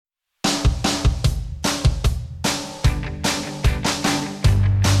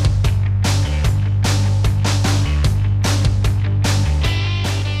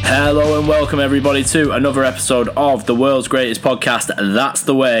and welcome everybody to another episode of the world's greatest podcast. That's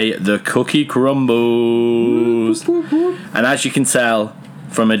the way the cookie crumbles. And as you can tell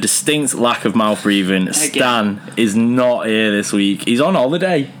from a distinct lack of mouth breathing, Stan is not here this week. He's on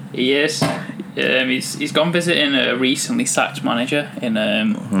holiday. He is. He's gone visiting a recently sacked manager in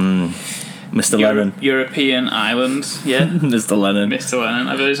Mr. Lennon. European islands. Yeah, Mr. Lennon. Mr. Lennon.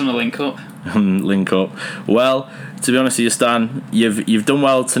 I bet he's on a link up. Link up. Well, to be honest with you, Stan, you've done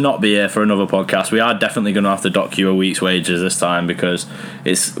well to not be here for another podcast. We are definitely going to have to dock you a week's wages this time because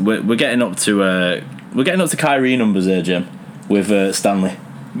we're getting up to Kyrie numbers here, Jim, with Stanley.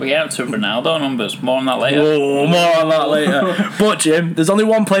 We're getting up to Ronaldo numbers. More on that later. Oh, more on that later. But Jim, there's only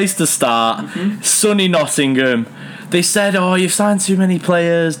one place to start. Sunny Nottingham. They said, "Oh, you've signed too many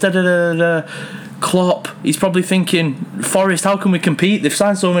players." Da da da da. Klopp, he's probably thinking, Forest, how can we compete? They've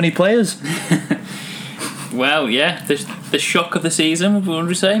signed so many players. Well, yeah, the shock of the season, would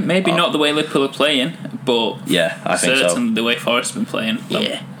you say? Maybe not the way Liverpool are playing, but yeah, I think so. Certainly the way Forest have been playing.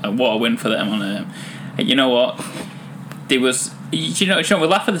 Yeah. What a win for them on you know what? There was, we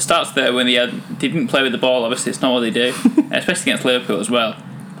laugh at the stats there when they didn't play with the ball. Obviously, it's not what they do, especially against Liverpool as well.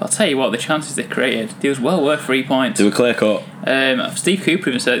 But I'll tell you what, the chances they created, it was well worth 3 points. They were clear cut. Steve Cooper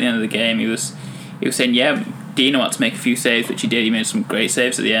even said at the end of the game, he was saying, yeah, Dino had to make a few saves, which he did. He made some great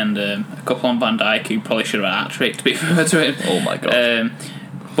saves at the end. A couple on Van Dijk, who probably should have had a hat-trick, to be fair to him. Oh my God.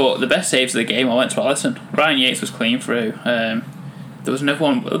 But the best saves of the game all went to Alisson. Ryan Yates was clean through. There was another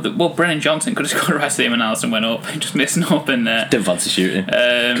one. Well, Brennan Johnson could have scored right to him and Alisson went up. Just missing up. And didn't fancy shooting.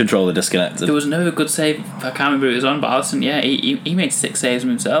 Controller disconnected. There was another good save. I can't remember who it was on, but Alisson, yeah, he made 6 saves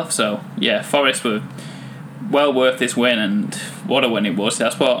himself. So, yeah, Forest were well worth this win, and what a win it was.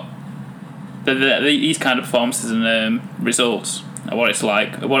 That's what these kind of performances and results are what it's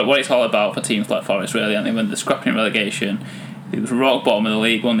like, what it's all about for teams like Forest, really, aren't they? When they're scrapping relegation, it was rock bottom of the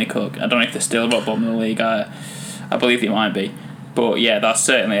league when they cook. I don't know if they're still rock bottom of the league. I believe they might be, but yeah, that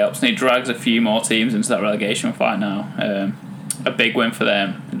certainly helps. And it drags a few more teams into that relegation fight now. A big win for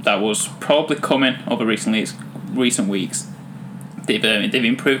them. That was probably coming over recent weeks. They've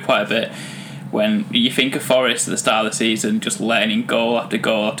improved quite a bit. When you think of Forest at the start of the season, just letting in goal after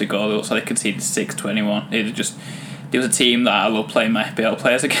goal after goal, it looks like they conceded 6-21. There was a team that I love playing my FPL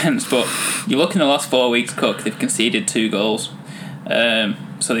players against, but you look in the last 4 weeks, Cook, they've conceded 2 goals.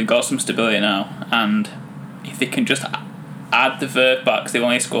 So they've got some stability now, and if they can just add the verve back, because they've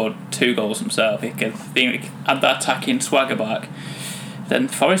only scored 2 goals themselves, they can add that attacking swagger back, then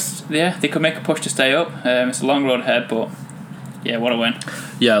Forest, yeah, they could make a push to stay up. It's a long road ahead, but yeah, what a win.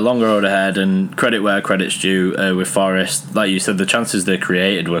 Yeah, long road ahead, and credit where credit's due with Forest. Like you said, the chances they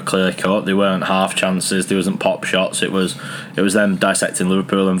created were clear cut. They weren't half chances. There wasn't pop shots. It was them dissecting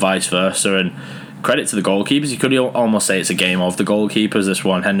Liverpool and vice versa. And credit to the goalkeepers. You could almost say it's a game of the goalkeepers, this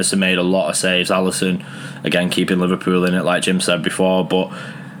one. Henderson made a lot of saves. Alisson, again, keeping Liverpool in it, like Jim said before. But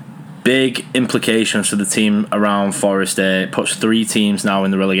big implications for the team around Forest. It puts 3 teams now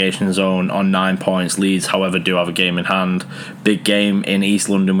in the relegation zone on 9 points. Leeds, however, do have a game in hand. Big game in East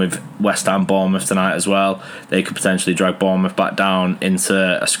London with West Ham Bournemouth tonight as well. They could potentially drag Bournemouth back down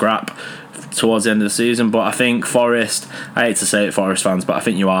into a scrap towards the end of the season. But I think Forest, I hate to say it, Forest fans, but I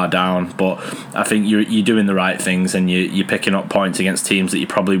think you are down. But I think you're doing the right things, and you're picking up points against teams that you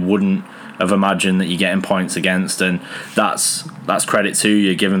probably wouldn't have imagined that you're getting points against, and that's credit to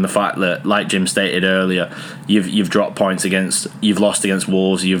you, given the fact that, like Jim stated earlier, you've dropped points you've lost against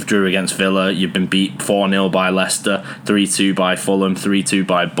Wolves, you've drew against Villa, you've been beat 4-0 by Leicester, 3-2 by Fulham, 3-2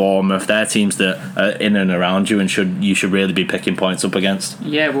 by Bournemouth. They're teams that are in and around you, and you should really be picking points up against.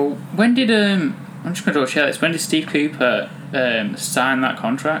 Yeah, well, when did I'm just going to share this. When did Steve Cooper sign that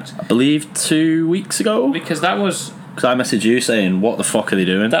contract? I believe 2 weeks ago. Because that was... Because I messaged you saying, what the fuck are they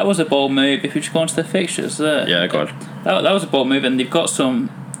doing? That was a bold move. If you just go into the fixtures there. Yeah, go on. That was a bold move, and they've got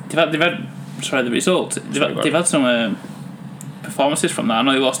some... They've had the result. They've had some performances from that. I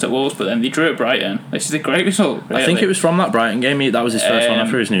know they lost at Wolves, but then they drew at Brighton. This is a great result. Really. I think it was from that Brighton game. That was his first one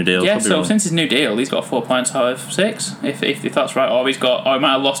after his new deal. Yeah, so since his new deal, he's got 4 points out of 6, if that's right. Or he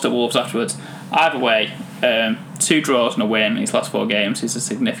might have lost at Wolves afterwards. Either way, 2 draws and a win in his last 4 games is a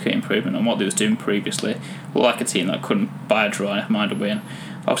significant improvement on what they was doing previously. Like a team that couldn't buy a draw, never mind a win.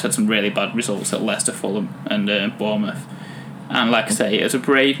 Obviously had some really bad results at Leicester, Fulham and Bournemouth. And like I say, it was a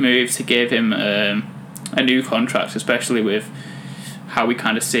brave move to give him a new contract, especially with how we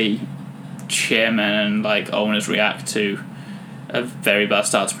kind of see chairmen and like owners react to a very bad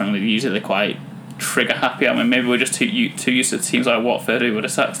start to Premier League. Usually they're quite trigger happy. I mean, maybe we're just too used to teams like Watford who would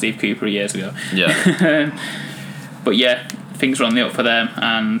have sacked Steve Cooper years ago. Yeah. But yeah, things are on the up for them,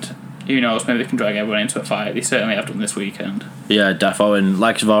 and who knows, maybe they can drag everyone into a fight. They certainly have done this weekend. Yeah, defo, and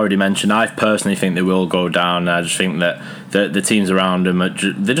like I've already mentioned, I personally think they will go down. I just think that the teams around them,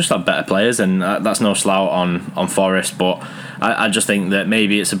 they just have better players, and that's no slout on Forest, but I just think that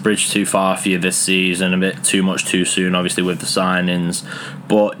maybe it's a bridge too far for you this season, a bit too much too soon, obviously, with the signings.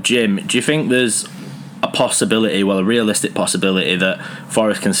 But, Jim, do you think there's a possibility, a realistic possibility, that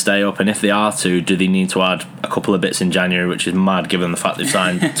Forest can stay up, and if they are to, do they need to add a couple of bits in January, which is mad given the fact they've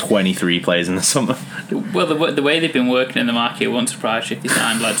signed 23 players in the summer? Well, the way they've been working in the market, it won't surprise you if they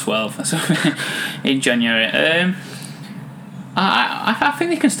signed like 12 or something in January. I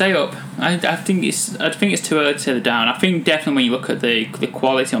think they can stay up. I think it's too early to say they're down. I think definitely when you look at the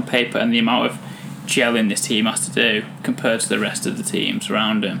quality on paper and the amount of gelling this team has to do compared to the rest of the teams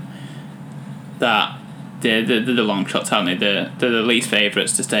around them, that they're the long shots, aren't they? They're the least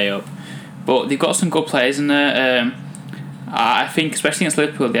favourites to stay up. But they've got some good players in there. I think, especially against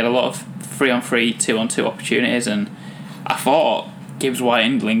Liverpool, they had a lot of 3-on-3, 2-on-2 opportunities, and I thought Gibbs White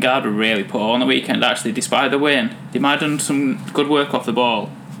and Lingard were really poor on the weekend, actually, despite the win. They might have done some good work off the ball,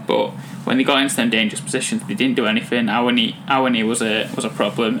 but when they got into them dangerous positions, they didn't do anything. Awani was a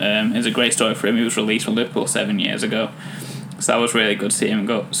problem. It was a great story for him. He was released from Liverpool 7 years ago, so that was really good to see him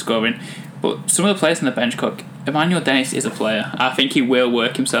go scoring. But some of the players on the bench, Cook, Emmanuel Dennis is a player. I think he will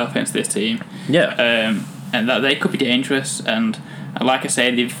work himself into this team. Yeah. And that they could be dangerous. And like I say,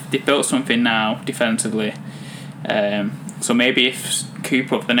 they've built something now defensively. So maybe if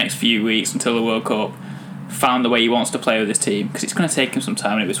Cooper, over the next few weeks until the World Cup, found the way he wants to play with this team, because it's going to take him some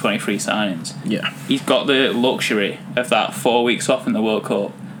time. It was 23 signings. Yeah. He's got the luxury of that 4 weeks off in the World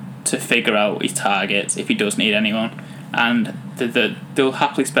Cup to figure out his targets if he does need anyone. And they'll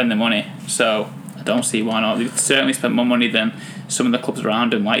happily spend the money, so I don't see why not. They've certainly spent more money than some of the clubs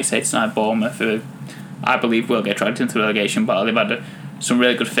around them, like you say tonight, Bournemouth, who I believe will get dragged into the relegation battle. They've had some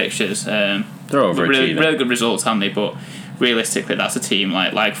really good fixtures. They're overachieving. Really good results, haven't they? But realistically, that's a team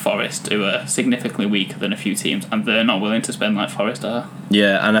like Forest, who are significantly weaker than a few teams, and they're not willing to spend like Forest are.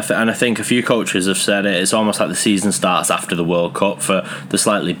 Yeah, and I think a few coaches have said it. It's almost like the season starts after the World Cup for the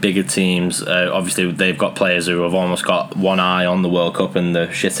slightly bigger teams. Obviously, they've got players who have almost got one eye on the World Cup and they're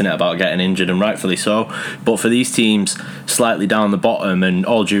shitting it about getting injured, and rightfully so. But for these teams slightly down the bottom, and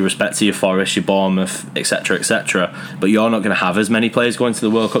all due respect to your Forest, your Bournemouth, etc., but you're not going to have as many players going to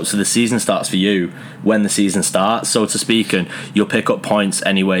the World Cup, so the season starts for you when the season starts, so to speak, and you'll pick up points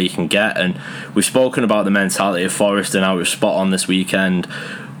any way you can get. And we've spoken about the mentality of Forest and how it was spot on this weekend.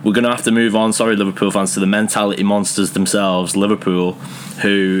 We're going to have to move on, sorry Liverpool fans, to the mentality monsters themselves, Liverpool,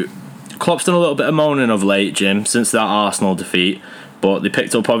 who Klopp's done a little bit of moaning of late, Jim, since that Arsenal defeat, but they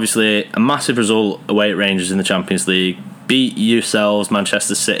picked up obviously a massive result away at Rangers in the Champions League, beat yourselves,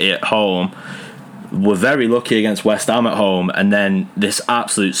 Manchester City at home, were very lucky against West Ham at home, and then this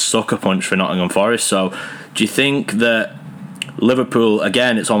absolute sucker punch for Nottingham Forest. So do you think that Liverpool,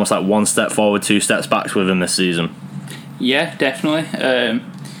 again, it's almost like one step forward, two steps back with them this season? Yeah, definitely.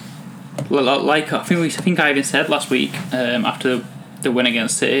 Like I think I even said last week after the win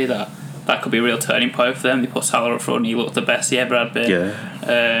against City that could be a real turning point for them. They put Salah up front, he looked the best he ever had been.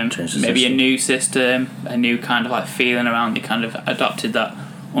 Yeah. Maybe a new system, a new kind of like feeling around. They kind of adopted that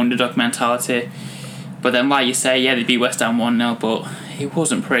underdog mentality. But then, like you say, yeah, they beat West Ham 1-0, but it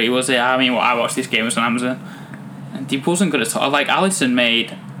wasn't pretty, was it? I mean, I watched this game, it was on Amazon, and it wasn't good at all. Like, Alisson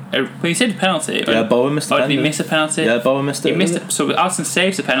made he saved a penalty. Yeah, Bowen missed a penalty. Or did he miss a penalty? Yeah, Bowen missed it. So Alisson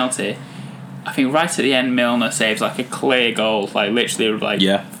saves the penalty. I think right at the end, Milner saves like a clear goal, like literally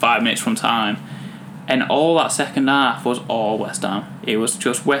 5 minutes from time. And all that second half was all West Ham. It was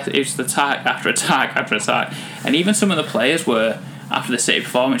just attack after attack after attack. And even some of the players were, after the City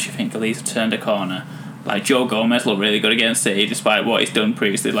performance, you think, at least have turned a corner. Like Joe Gomez looked really good against City, despite what he's done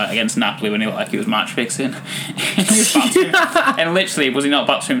previously, like against Napoli when he looked like he was match fixing. And literally, was he not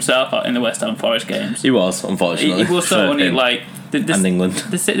back to himself in the West Ham Forest games? He was, unfortunately. He was so only like and England.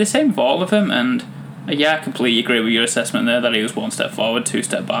 The same fault with him, and yeah, I completely agree with your assessment there that he was one step forward, two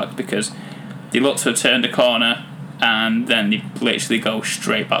step back, because they looked to have turned a corner and then they literally go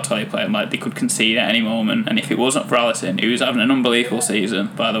straight back to how they played. Like, they could concede at any moment, and if it wasn't for Alisson, who's having an unbelievable season,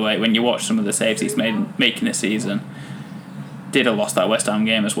 by the way, when you watch some of the saves he's making this season, did have lost that West Ham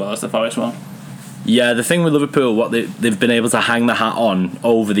game as well as the Forest one. Yeah, the thing with Liverpool, what they've been able to hang the hat on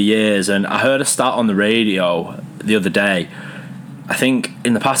over the years, and I heard a stat on the radio the other day, I think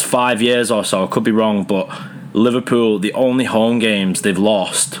in the past 5 years or so, I could be wrong, but Liverpool, the only home games they've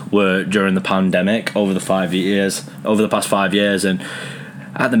lost were during the pandemic over the past 5 years, and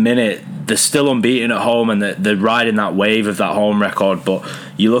at the minute they're still unbeaten at home, and they're riding that wave of that home record. But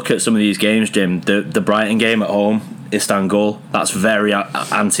you look at some of these games, Jim, the Brighton game at home, Istanbul. That's very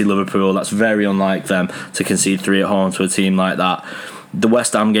anti-Liverpool. That's very unlike them to concede 3 at home to a team like that. The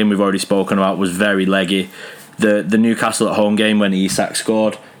West Ham game we've already spoken about was very leggy. The Newcastle at home game when Isak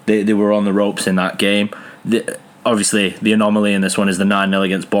scored, they were on the ropes in that game. Obviously, the anomaly in this one is the 9-0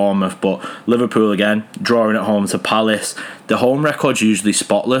 against Bournemouth, but Liverpool again, drawing at home to Palace. The home record's usually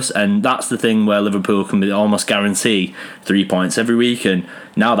spotless, and that's the thing where Liverpool can almost guarantee 3 points every week, and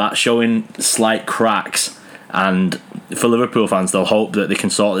now that's showing slight cracks. And for Liverpool fans, they'll hope that they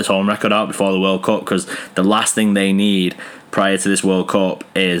can sort this home record out before the World Cup, because the last thing they need prior to this World Cup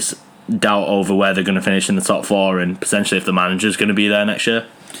is doubt over where they're going to finish in the top 4 and potentially if the manager's going to be there next year.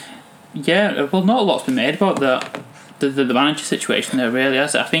 Yeah, well, not a lot's been made about that. The manager situation there really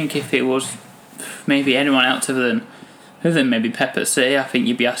has. I think if it was maybe anyone else other than maybe Pep at City, I think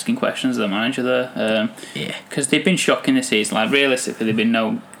you'd be asking questions of the manager there. Because they've been shocking this season. Like realistically, they've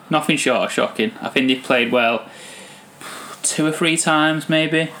been nothing short of shocking. I think they've played well 2 or 3 times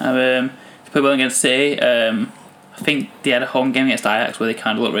maybe. They played well against City. I think they had a home game against Ajax where they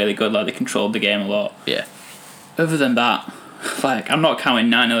kind of looked really good. Like they controlled the game a lot. Yeah. Other than that, like I'm not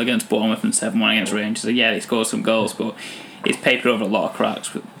counting 9-0 against Bournemouth and 7-1 against Rangers. Yeah, they scored some goals, but it's papered over a lot of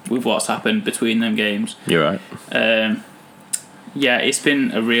cracks with what's happened between them games. You're right. Yeah, it's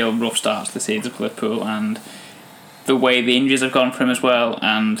been a real rough start to the season for Liverpool, and the way the injuries have gone for him as well,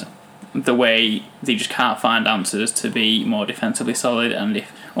 and the way they just can't find answers to be more defensively solid. And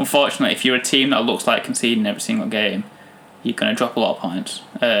unfortunately, if you're a team that looks like conceding every single game, you're going to drop a lot of points.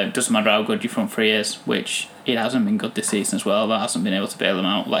 It doesn't matter how good your front three is, which it hasn't been good this season as well. That hasn't been able to bail them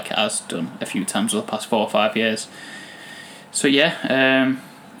out like it has done a few times over the past 4 or 5 years. So yeah,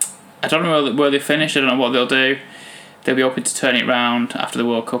 I don't know where they finish. I don't know what they'll do. They'll be hoping to turn it round after the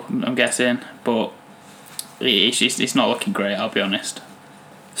World Cup, I'm guessing, but it's not looking great, I'll be honest.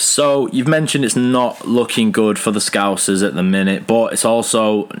 So you've mentioned it's not looking good for the Scousers at the minute, but it's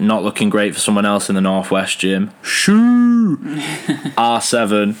also not looking great for someone else in the Northwest, Jim. Shoo!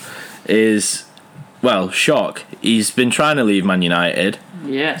 R7 is, well, shock. He's been trying to leave Man United.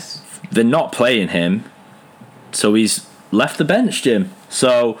 Yes. They're not playing him, so he's left the bench, Jim.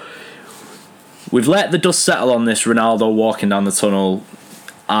 So we've let the dust settle on this Ronaldo walking down the tunnel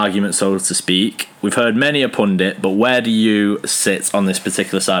argument, so to speak. We've heard many a pundit, but where do you sit on this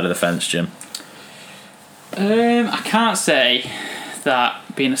particular side of the fence, Jim? I can't say that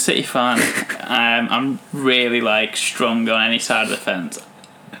being a City fan, I'm really strong on any side of the fence.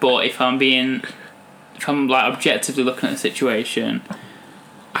 But if I'm objectively looking at the situation,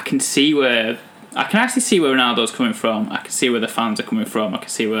 I can actually see where Ronaldo's coming from. I can see where the fans are coming from. I can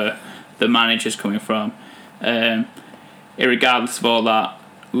see where the manager's coming from. Irregardless of all that,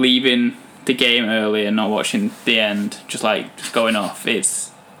 leaving the game early and not watching the end, just going off,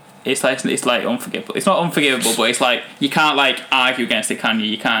 it's unforgivable. It's not unforgivable, but it's like you can't argue against it, can you?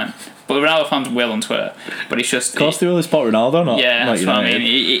 You can't. But Ronaldo fans will on Twitter. But it's just, of course they will spot Ronaldo, not that's not what I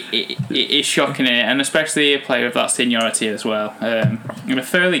mean. It's shocking, and especially a player of that seniority as well. In a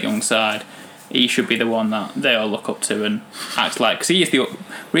fairly young side, he should be the one that they all look up to and act like, because he is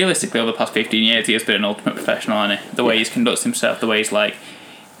realistically over the past 15 years he has been an ultimate professional, hasn't he? The way he's conducted himself, the way he's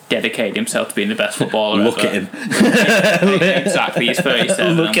dedicated himself to being the best footballer Look ever. at him. Exactly, he's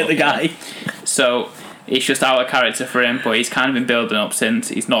 37. Look at the guy. So it's just out of character for him, but he's kind of been building up since.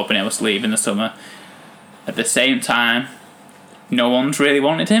 He's not been able to leave in the summer. At the same time, no one's really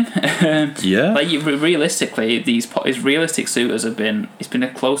wanted him. Yeah. Realistically, his realistic suitors have been. It's been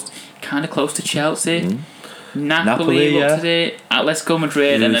kind of close to Chelsea. Mm. Napoli looked at it, Atletico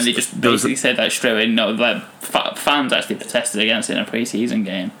Madrid, and then they just basically said that straight away. No, fans actually protested against it in a pre-season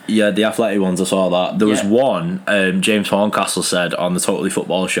game. Yeah, the Athletic ones, I saw that. There was one, James Horncastle said on the Totally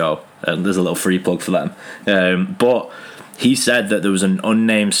Football show, and there's a little free plug for them, but he said that there was an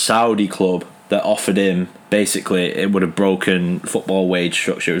unnamed Saudi club that offered him, basically it would have broken football wage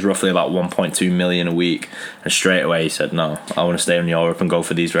structure. It was roughly about 1.2 million a week, and straight away he said, no, I want to stay in Europe and go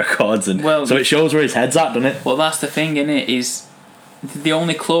for these records. And so it shows where his head's at, doesn't it? Well, that's the thing, innit, is the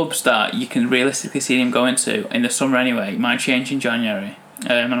only clubs that you can realistically see him going to in the summer anyway, it might change in January,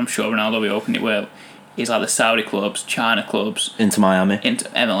 and I'm sure Ronaldo will be open, it will, is the Saudi clubs, China clubs, into Miami, into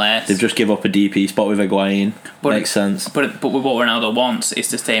MLS. They've just give up a DP spot with Higuain. Makes sense. But with what Ronaldo wants is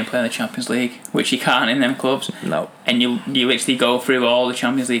to stay and play in the Champions League, which he can't in them clubs. No. And you literally go through all the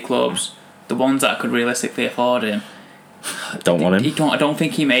Champions League clubs, the ones that could realistically afford him. Don't want him. I don't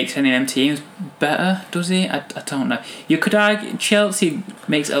think he makes any of them teams better, does he? I don't know. You could argue Chelsea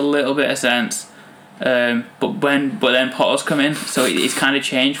makes a little bit of sense. But then Potter's come in, so it's kind of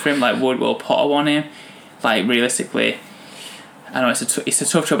changed for him. Will Potter want him? Realistically, I know it's a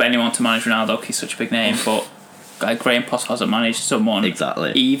tough job anyone to manage Ronaldo because he's such a big name, but like Graham Potter hasn't managed someone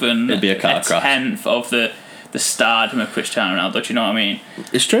Exactly. even It'd be a car crash. tenth of the stardom of Cristiano Ronaldo. Do you know what I mean?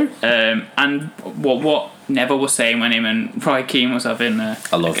 It's true. And what Neville was saying when him and Roy Keane was having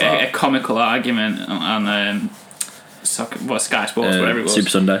a comical argument on Sky Sports, whatever it was. Super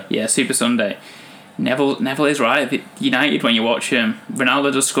Sunday. Yeah, Super Sunday. Neville is right. United, when you watch him,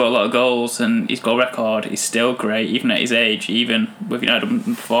 Ronaldo does score a lot of goals, and his goal record is still great, even at his age, even with United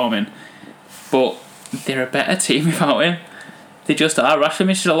performing. But they're a better team without him. They just are. Rashford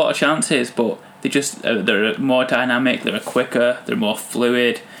misses a lot of chances, but they're more dynamic. They're quicker. They're more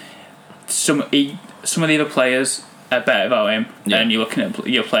fluid. Some of the other players are better without him. Yeah. And you're looking at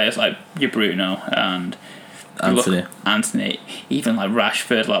your players like your Bruno and Anthony, even like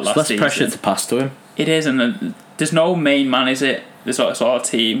Rashford, like last season. Less pressure to pass to him. It is, and there's no main man, is it? There's sort of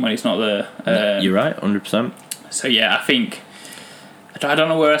team when he's not the. You're right, 100%. So yeah, I think I don't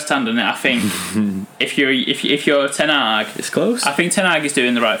know where I stand on it. I think if you're Ten Hag, it's close. I think Ten Hag is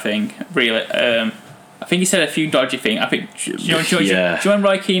doing the right thing. Really, I think he said a few dodgy things. I think do you know when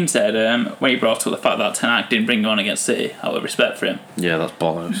Roy Keane said when he brought up the fact that Ten Hag didn't bring him on against City out of respect for him. Yeah, that's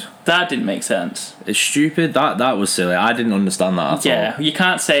bollocks. That didn't make sense. It's stupid. That was silly. I didn't understand that at all. Yeah, you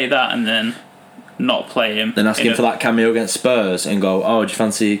can't say that and then not play him. Then ask him for that cameo against Spurs and go, oh, do you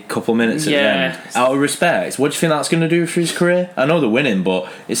fancy a couple minutes at the end? Out of respect. What do you think that's going to do for his career? I know they're winning, but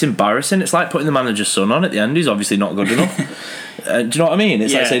it's embarrassing. It's like putting the manager's son on at the end. He's obviously not good enough. Do you know what I mean?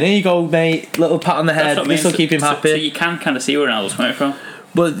 It's like saying, here you go, mate, little pat on the head. This will keep him happy. So you can kind of see where Ronaldo's coming from.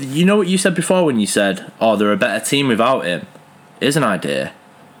 But you know what you said before when you said, oh, they're a better team without him? Here's an idea.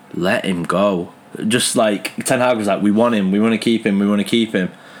 Let him go. Just like Ten Hag was like, we want him, we want to keep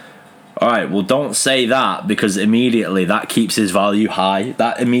him. Alright, well, don't say that, because immediately that keeps his value high.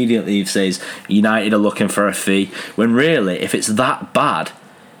 That immediately says United are looking for a fee, when really, if it's that bad,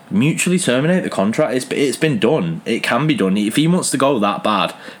 mutually terminate the contract. It's been done. It can be done. If he wants to go that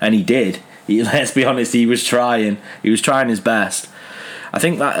bad, and he did, let's be honest, he was trying his best. I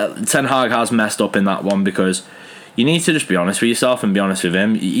think that Ten Hag has messed up in that one, because you need to just be honest with yourself and be honest with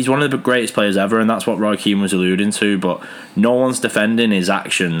him. He's one of the greatest players ever, and that's what Roy Keane was alluding to, but no one's defending his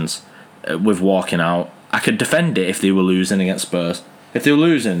actions with walking out. I could defend it if they were losing against Spurs. If they were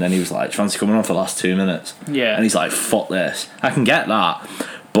losing, then he was like, fancy coming on for the last 2 minutes. Yeah. And he's like, fuck this. I can get that.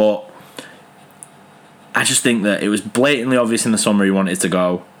 But I just think that it was blatantly obvious in the summer he wanted to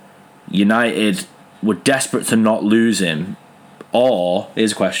go. United were desperate to not lose him. Or,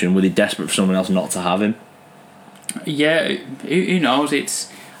 here's a question, were they desperate for someone else not to have him? Yeah, who knows?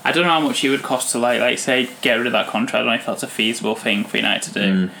 I don't know how much it would cost to like say get rid of that contract. I don't know if that's a feasible thing for United to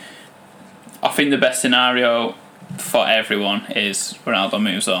do. I think the best scenario for everyone is Ronaldo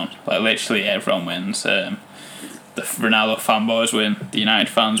moves on. Like literally everyone wins. The Ronaldo fanboys win, the United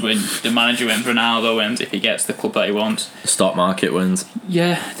fans win, the manager wins, Ronaldo wins if he gets the club that he wants. The stock market wins.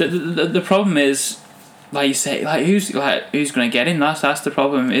 Yeah, the problem is, like you say, who's going to get him? That's the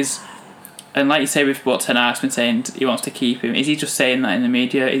problem. And like you say with what Ten Hag's been saying, he wants to keep him. Is he just saying that in the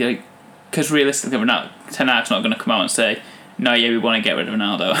media? Because realistically, Ten Hag's not going to come out and say, no, yeah, we want to get rid of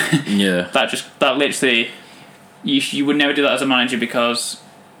Ronaldo. Yeah. that literally, you would never do that as a manager, because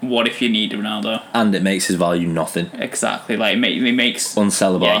what if you need Ronaldo? And it makes his value nothing. Exactly. Like it makes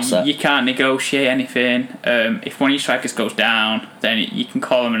unsellable asset. You can't negotiate anything. If one of your strikers goes down, then you can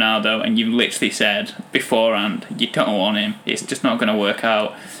call him Ronaldo, and you've literally said beforehand you don't want him. It's just not going to work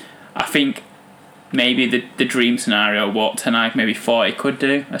out. I think maybe the dream scenario, what Ten Hag maybe thought he could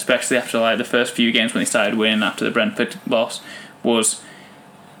do, especially after like the first few games when he started winning after the Brentford loss, was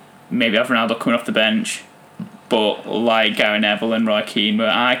maybe have Ronaldo coming off the bench. But like Gary Neville and Roy Keane were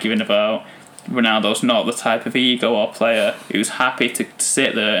arguing about, Ronaldo's not the type of ego or player who's happy to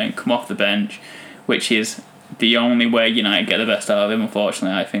sit there and come off the bench, which is the only way United get the best out of him,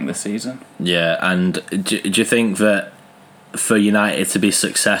 unfortunately, I think, this season. Yeah, and do you think that for United to be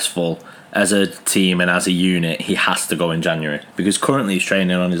successful as a team and as a unit, he has to go in January? Because currently he's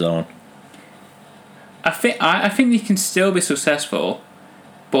training on his own. I think he can still be successful,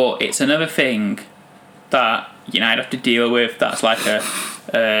 but it's another thing that United have to deal with. That's like a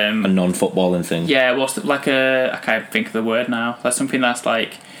non-footballing thing. Yeah, I can't think of the word now. That's something that's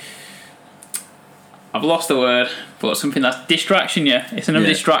like, I've lost the word, but something that's distraction. Yeah, it's another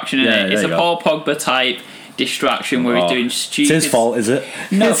distraction, isn't it? It's a Paul Pogba type distraction where he's doing stupid. It's his fault, is it?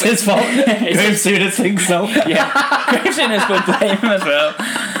 No, it's his fault. Graham Souness thinks so. Yeah, Graham Souness will blame him as well.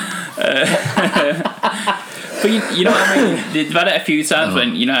 But you know what I mean? They've had it a few times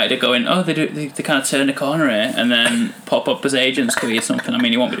when United are going, they kind of turn the corner here, and then pop up as agents or something. I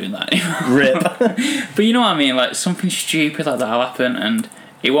mean, he won't be doing that anymore. Rip. But you know what I mean? Like something stupid like that'll happen, and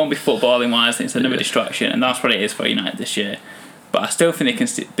It won't be footballing wise. It's another distraction, and that's what it is for United this year. But I still think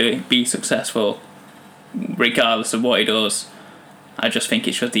they can be successful, regardless of what he does. I just think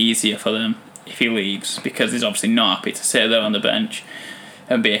it's just easier for them if he leaves, because he's obviously not happy to sit there on the bench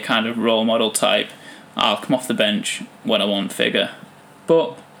and be a kind of role model type. I'll come off the bench when I want figure.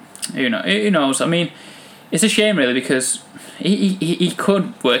 But who knows? I mean, it's a shame really, because he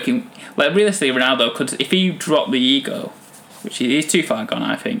could work in, like, realistically Ronaldo could, if he dropped the ego, which he's too far gone,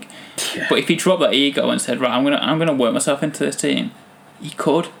 I think. Yeah. But if he dropped that ego and said, right, I'm gonna work myself into this team, he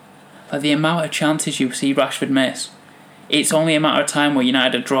could. Like, the amount of chances you see Rashford miss, it's only a matter of time where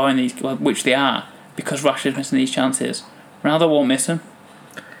United are drawing these, which they are, because Rashford's missing these chances. Ronaldo won't miss them.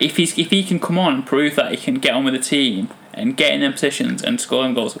 If he can come on and prove that he can get on with the team and get in them positions and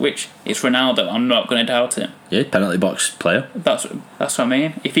scoring goals, which is Ronaldo, I'm not going to doubt him. Yeah, penalty box player. That's what I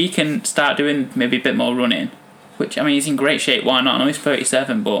mean. If he can start doing maybe a bit more running, which, I mean, he's in great shape, why not? I know he's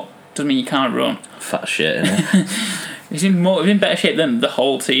 37, but doesn't mean you can't run. Fat shit, innit? He's in better shape than the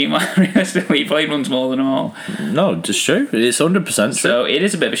whole team. Realistically, he probably runs more than them all. No, just true. It's 100% true. So it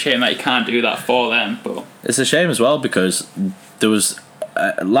is a bit of a shame that he can't do that for them. But it's a shame as well, because there was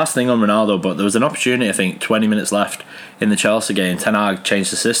last thing on Ronaldo, but there was an opportunity, I think 20 minutes left in the Chelsea game. Ten Hag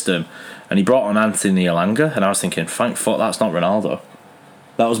changed the system and he brought on Anthony Elanga, and I was thinking, thank fuck that's not Ronaldo.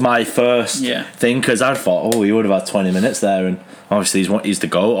 That was my first thing, because I thought, he would have had 20 minutes there, and obviously he's the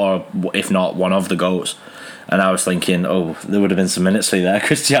GOAT, or if not one of the GOATs. And I was thinking, there would have been some minutes for you there,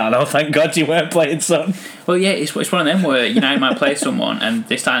 Cristiano. Thank God you weren't playing, son. Well, yeah, it's one of them where United might play someone and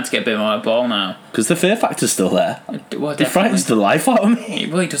they're starting to get a bit more of a ball now. Because the fear factor's still there. Well, he frightens the life out of me.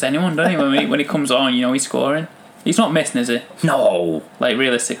 Well, he does anyone, doesn't he? When he comes on, he's scoring. He's not missing, is he? No. Like,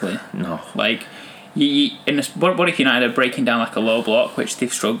 realistically. No. Like, what if United are breaking down like a low block, which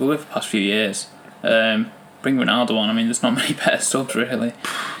they've struggled with the past few years? Bring Ronaldo on. I mean, there's not many better subs, really.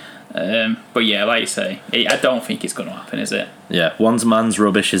 But yeah, like you say, I don't think it's going to happen, is it? Yeah, one man's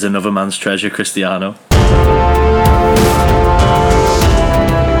rubbish is another man's treasure, Cristiano.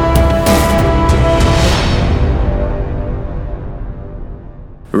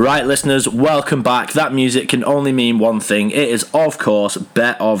 Right, listeners, welcome back. That music can only mean one thing. It is, of course,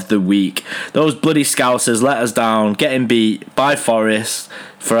 Bet of the Week. Those bloody Scousers let us down, getting beat by Forest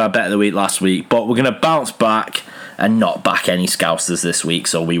for our Bet of the Week last week. But we're going to bounce back and not back any Scousers this week,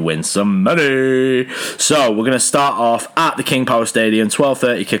 so we win some money. So we're going to start off at the King Power Stadium,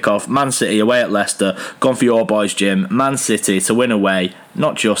 12:30 kickoff. Man City away at Leicester. Gone for your boys, Jim. Man City to win away,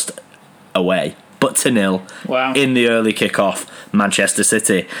 not just away, but to 0 in the early kickoff. Manchester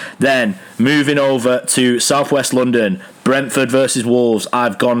City. Then moving over to southwest London, Brentford versus Wolves.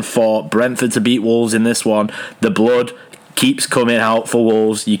 I've gone for Brentford to beat Wolves in this one. The blood keeps coming out for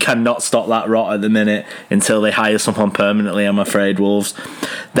Wolves. You cannot stop that rot at the minute until they hire someone permanently, I'm afraid, Wolves.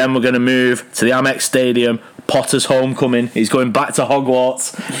 Then we're going to move to the Amex Stadium. Potter's homecoming. He's going back to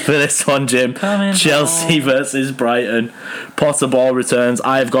Hogwarts for this one, Jim. Chelsea versus Brighton. Potter ball returns.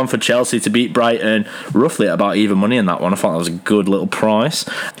 I have gone for Chelsea to beat Brighton, roughly at about even money in that one. I thought that was a good little price.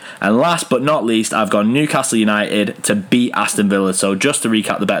 And last but not least, I've gone Newcastle United to beat Aston Villa. So just to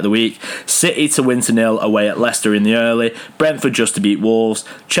recap the bet of the week, City to win to 0 away at Leicester in the early, Brentford just to beat Wolves,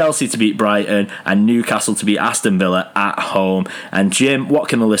 Chelsea to beat Brighton, and Newcastle to beat Aston Villa at home. And Jim, what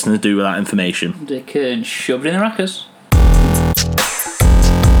can the listeners do with that information? They can shove it in the rackers.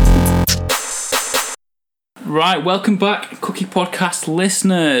 Right, welcome back, Cookie Podcast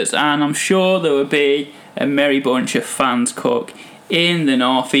listeners, and I'm sure there will be a merry bunch of fans, Cook, in the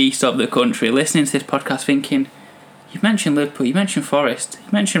northeast of the country listening to this podcast thinking, you've mentioned Liverpool, you mentioned Forest,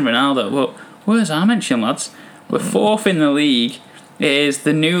 you mentioned Ronaldo, but where's our mention, lads? We're fourth in the league. It is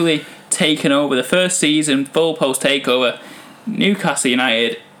the newly taken over, the first season full post takeover. Newcastle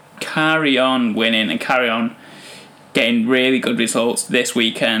United carry on winning and carry on getting really good results this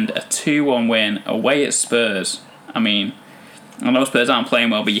weekend. A 2-1 win away at Spurs. I mean, I know Spurs aren't playing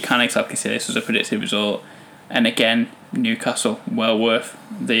well, but you can't exactly say this was a predicted result. And again, Newcastle well worth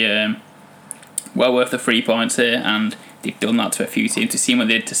the 3 points here, and they've done that to a few teams. To see what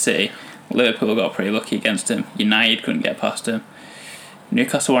they did to City, Liverpool got pretty lucky against them. United couldn't get past them.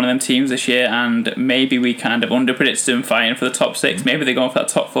 Newcastle one of them teams this year, and maybe we kind of underpredicted them fighting for the top 6. Maybe they're going for that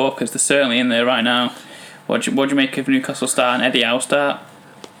top 4 because they're certainly in there right now. What do you make of Newcastle start and Eddie Howe start?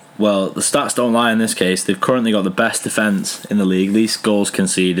 Well, the stats don't lie in this case. They've currently got the best defence in the league, least goals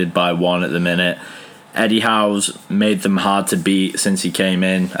conceded by 1 at the minute. Eddie Howe's made them hard to beat since he came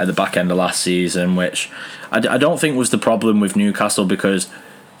in at the back end of last season, which I don't think was the problem with Newcastle, because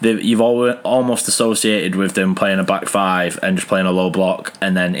you've almost associated with them playing a back 5 and just playing a low block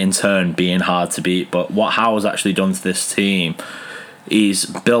and then in turn being hard to beat. But what Howe's actually done to this team, he's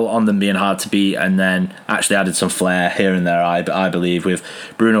built on them being hard to beat, and then actually added some flair here and there, I believe, with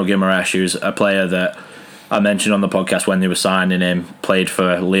Bruno Guimaraes, who's a player that I mentioned on the podcast when they were signing him, played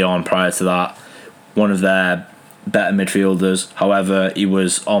for Lyon prior to that, one of their better midfielders. However, he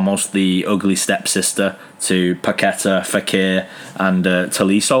was almost the ugly stepsister to Paqueta, Fekir and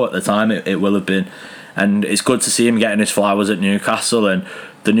Tolisso at the time, it will have been. And it's good to see him getting his flowers at Newcastle, and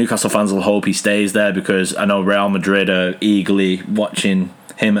the Newcastle fans will hope he stays there, because I know Real Madrid are eagerly watching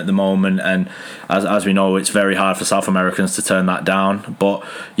him at the moment, and as we know, it's very hard for South Americans to turn that down. But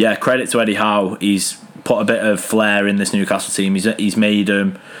yeah, credit to Eddie Howe. He's put a bit of flair in this Newcastle team. He's made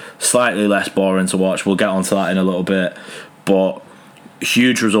them slightly less boring to watch. We'll get onto that in a little bit, but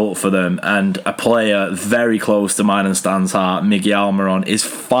huge result for them, and a player very close to mine and Stan's heart, Miguel Almiron, is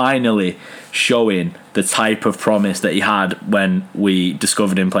finally showing the type of promise that he had when we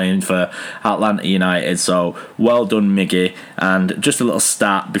discovered him playing for Atlanta United. So well done, Miggy. And just a little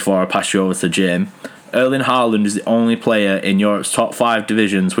stat before I pass you over to Jim. Erling Haaland is the only player in Europe's top 5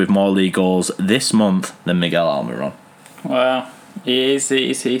 divisions with more league goals this month than Miguel Almiron. Wow, he's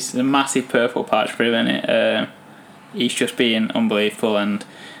a massive purple patch for him, isn't it? He's just being unbelievable, and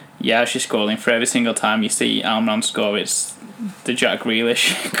yeah, I was just scrolling for every single time you see Almiron score, it's the Jack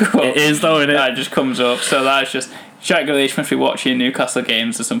Grealish goal. It is though, isn't it? That just comes up. So that's just Jack Grealish must be watching Newcastle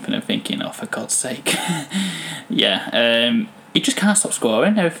games or something and thinking, oh, for God's sake. Yeah, he just can't stop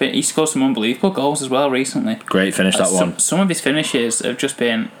scoring. Everything. He scored some unbelievable goals as well recently. Great finish, that one. Some of his finishes have just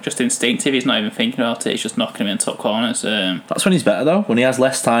been just instinctive. He's not even thinking about it. He's just knocking him in top corners. That's when he's better though, when he has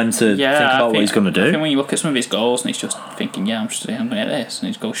less time to think about what he's going to do. I think when you look at some of his goals and he's just thinking, I'm going to hit this, and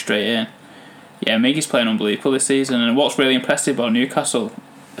he's go straight in. Yeah, Miggy's playing unbelievable this season, and what's really impressive about Newcastle,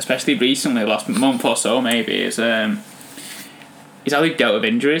 especially recently, last month or so maybe, is how they've dealt with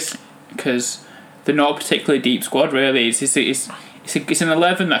injuries, because they're not a particularly deep squad really. It's an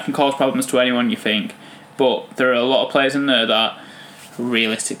 11 that can cause problems to anyone, you think, but there are a lot of players in there that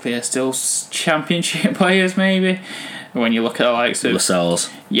realistically are still championship players maybe, when you look at the likes of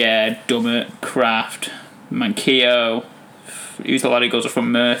Lascelles, Dummett, Kraft, Manquillo. Who's the lad who goes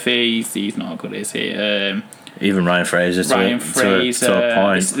from Murphy? He's not good, is he? Even Ryan Fraser to a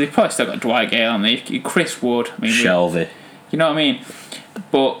point. They've probably still got Dwight Gale on there. Chris Wood. I mean, Shelby. You know what I mean?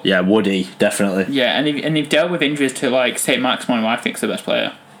 But yeah, Woody, definitely. Yeah, and they've dealt with injuries to like St. Maximin, who I think is the best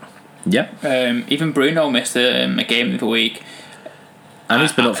player. Yeah. Even Bruno missed a game the other week. And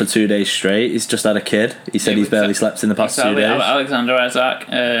he's been up for 2 days straight. He's just had a kid. He said he's barely slept in the past 2 days. Alexander Isak,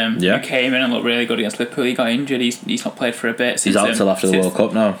 who came in and looked really good against Liverpool. He got injured. He's not played for a bit. He's out till after the World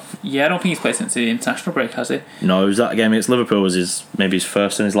Cup now. Yeah, I don't think he's played since the international break, has he? No, was that game against Liverpool was maybe his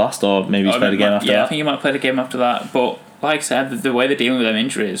first and his last, or maybe he's played a game after that? Yeah, I think he might have played a game after that. But like I said, the way they're dealing with them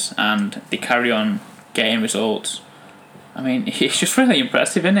injuries and they carry on getting results, I mean, it's just really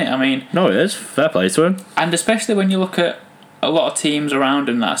impressive, isn't it? I mean, no, it is. Fair play to him. And especially when you look at a lot of teams around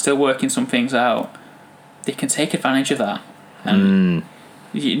him that are still working some things out, they can take advantage of that. And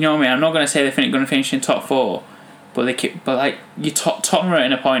you know what I mean? I'm not going to say they're going to finish in top 4, but Tottenham are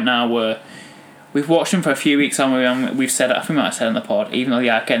in a point now where we've watched them for a few weeks and we've said it. I think we might have said on the pod, even though they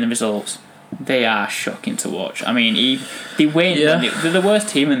are getting the results, they are shocking to watch. I mean, they win. Yeah. They're the worst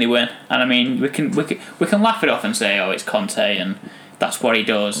team and they win. And I mean, we can laugh it off and say, oh, it's Conte and that's what he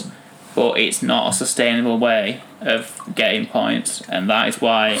does. But it's not a sustainable way of getting points, and that is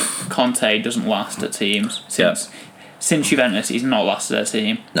why Conte doesn't last at teams. Since Juventus, he's not lasted at a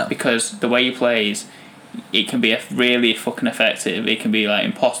team. No. Because the way he plays, it can be really fucking effective. It can be like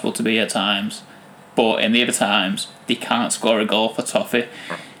impossible to be at times, but in the other times, they can't score a goal for toffee.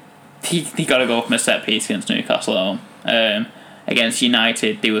 He got a goal from a set piece against Newcastle at home. Against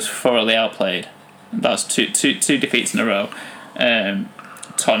United, they was thoroughly outplayed. That's two defeats in a row.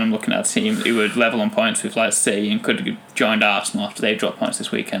 Tottenham looking at a team who would level on points with like City and could have joined Arsenal after they dropped points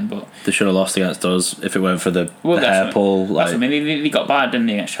this weekend, but they should have lost against us if it weren't for the hair pull. I mean, they got bad, didn't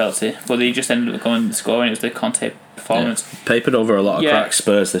they, against Chelsea? But they just ended up going and scoring. It was the Conte performance. Yeah. Papered over a lot of cracks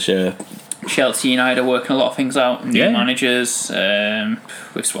Spurs this year. Chelsea United are working a lot of things out. New managers.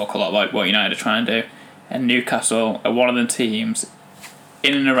 We've spoke a lot about what United are trying to do, and Newcastle are one of the teams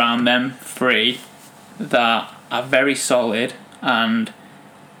in and around them three that are very solid. And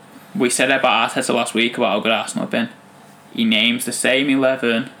we said about Arteta last week about how good Arsenal have been. He names the same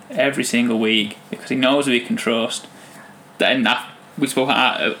 11 every single week because he knows who he can trust. Then we spoke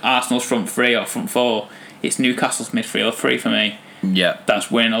about Arsenal's front three or front four. It's Newcastle's midfield three for me. Yeah,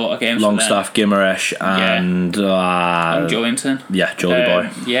 that's winning a lot of games. Longstaff, Guimaraes, and Joelinton. Yeah, Jolie boy.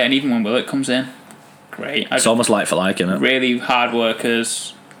 Yeah, and even when Willock comes in, great. It's almost like for like, isn't it? Really hard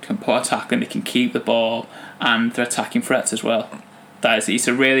workers, can put attack and they can keep the ball, and they're attacking threats as well. He's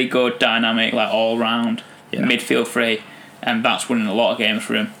a really good, dynamic, like all-round midfield three, and that's winning a lot of games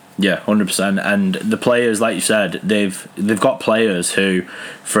for him. Yeah, 100%. And the players, like you said, they've got players who,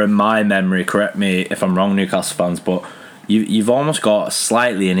 from my memory, correct me if I'm wrong, Newcastle fans, but you've almost got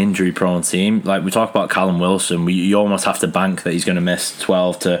slightly an injury-prone team. Like we talk about Callum Wilson, you almost have to bank that he's going to miss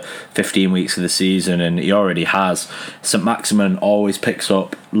 12 to 15 weeks of the season, and he already has. St Maximin always picks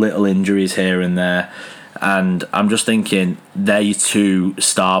up little injuries here and there, and I'm just thinking they're your two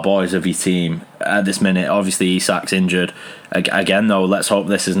star boys of your team at this minute. Obviously, Isak's injured again, though. Let's hope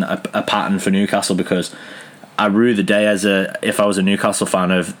this isn't a pattern for Newcastle, because I rue the day if I was a Newcastle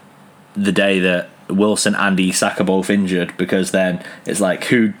fan of the day that Wilson and Isak are both injured, because then it's like,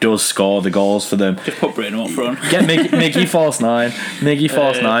 who does score the goals for them? Just put Britain up front. Get Miggy false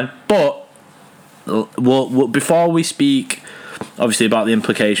nine. But we'll, before we speak, obviously, about the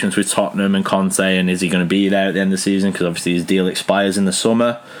implications with Tottenham and Conte, and is he going to be there at the end of the season, because obviously his deal expires in the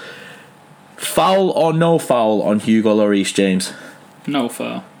summer. Foul or no foul on Hugo Lloris, James? No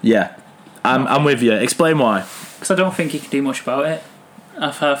foul. Yeah, I'm with you. Explain why. Because I don't think he can do much about it.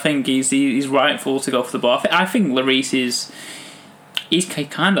 I think he's rightful to go for the ball. I think Lloris he's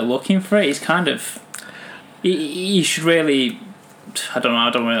kind of looking for it. He's kind of he should really, I don't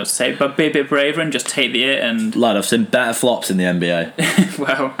know what to say, but be a bit braver and just take the hit. And lad, I've seen better flops in the NBA.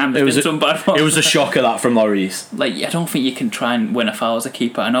 Well, and there's been some bad flops. It was a shocker, that, from Lloris. Like, I don't think you can try and win a foul as a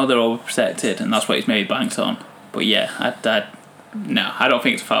keeper. I know they're overprotected, and that's what he's maybe banked on. But yeah, no, I don't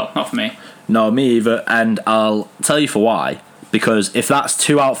think it's a foul. Not for me. No, me either. And I'll tell you for why. Because if that's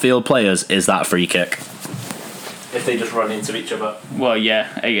two outfield players, is that a free kick? If they just run into each other. Well,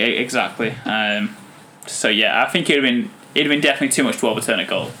 yeah, exactly. So yeah, I think it'd have been definitely too much to overturn a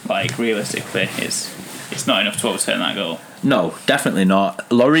goal. Like, realistically, it's not enough to overturn that goal. No, definitely not.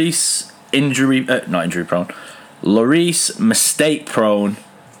 Lloris not injury prone. Lloris mistake prone.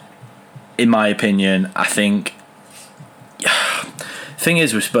 In my opinion, I think. Thing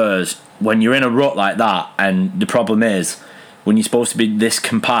is with Spurs, when you're in a rut like that, and the problem is, when you're supposed to be this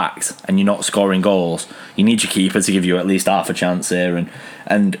compact and you're not scoring goals, you need your keeper to give you at least half a chance here.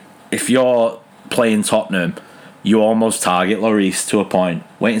 And if you're playing Tottenham, you almost target Lloris to a point.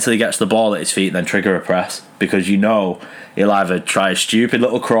 Wait until he gets the ball at his feet, then trigger a press, because you know he'll either try a stupid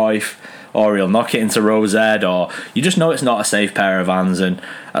little Cruyff, or he'll knock it into Rose Ed, or you just know it's not a safe pair of hands, and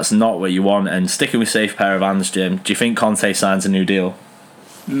that's not what you want. And sticking with safe pair of hands, Jim, do you think Conte signs a new deal?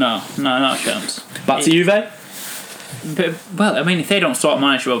 No, not a chance. Back to Juve? But, well, I mean, if they don't sort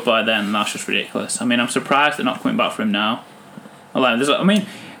manager by then, that's just ridiculous. I mean, I'm surprised they're not coming back for him now. When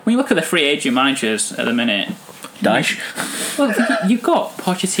you look at the free agent managers at the minute, Dyche. Well, you've got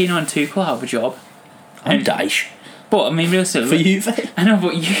Pochettino and Tuchel out of a job. And Dyche. But I mean, realistically, for Juve. I know,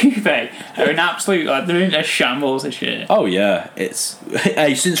 but Juve are an absolute, they're in a shambles this year. Oh yeah,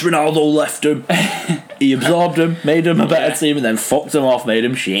 since Ronaldo left him, he absorbed him, made him a better team, and then fucked him off, made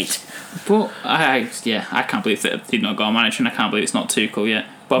him shit. But I can't believe that they did not go on managing. I can't believe it's not Tuchel yet.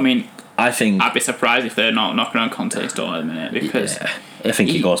 But I mean, I'd be surprised if they're not knocking on Conte's door at the minute, because I think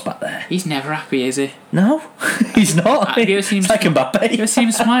he goes back there. He's never happy, is he? No, he's not. Have you ever seen him? Like Mbappe. You ever seen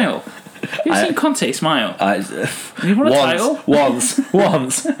him smile? Have you ever seen Conte smile? He won a title once,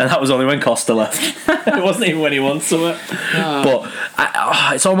 and that was only when Costa left. It wasn't even when he won something. But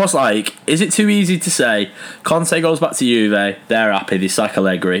it's almost like, is it too easy to say Conte goes back to Juve, they're happy, they sack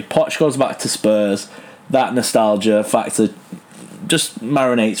Allegri, Poch goes back to Spurs, that nostalgia factor just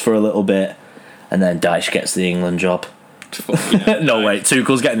marinates for a little bit, and then Dyche gets the England job. No, wait,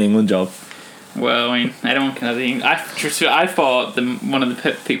 Tuchel's getting the England job. Well, I mean, anyone can have the England. I thought one of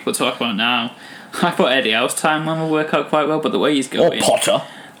the people talk about now, I thought Eddie Howe's timeline will work out quite well, but the way he's going, or Potter.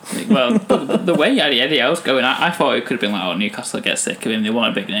 Well, but the way Eddie Howe's going, I thought it could have been like, Newcastle get sick of him. They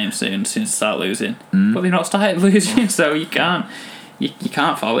want a big name soon to start losing, but they've not started losing, so you can't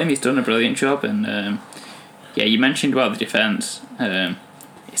follow him. He's done a brilliant job, and you mentioned about the defence.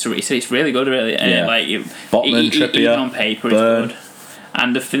 It's really good, really. Botman, Trippier, even on paper, Burn. it's good.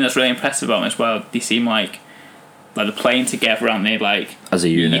 And the thing that's really impressive about them as well, they seem like they're playing together, aren't they? Like, as a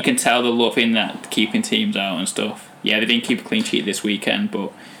unit, you can tell they're loving that, keeping teams out and stuff. Yeah, they didn't keep a clean sheet this weekend,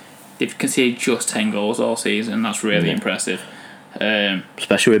 but they've conceded just 10 goals all season. That's really impressive.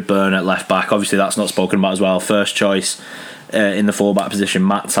 Especially with Burn at left back. Obviously, that's not spoken about as well. First choice in the full back position,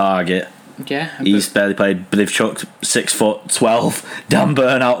 Matt Targett. Yeah, he's barely played, but they've chucked 6'12" Dan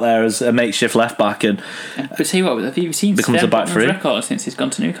Burn out there as a makeshift left back, and but see what, have you seen becomes a back three record since he's gone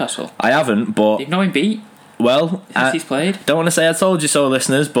to Newcastle? I haven't, but they've not been beat. Well, since he's played. Don't want to say I told you so,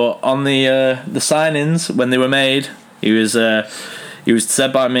 listeners, but on the signings when they were made, he was He was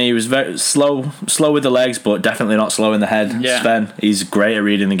said by me. He was very slow with the legs, but definitely not slow in the head. Yeah. Sven, he's great at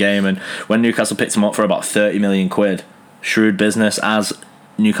reading the game, and when Newcastle picked him up for about 30 million quid, shrewd business, as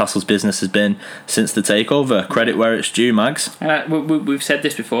Newcastle's business has been since the takeover. Credit where it's due, Mags. We've said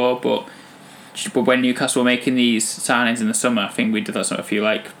this before, but when Newcastle were making these signings in the summer, I think we did that sort of few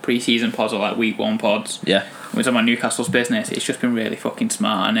like pre-season pods or like week 1 pods. Yeah. When we talking about Newcastle's business, it's just been really fucking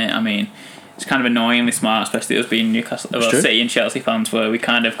smart, isn't it? I mean, it's kind of annoyingly smart, especially us being City and Chelsea fans, where we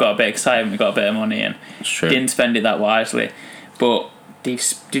kind of got a bit excited, we got a bit of money and didn't spend it that wisely. But they've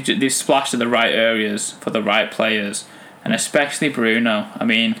splashed in the right areas for the right players, and especially Bruno. I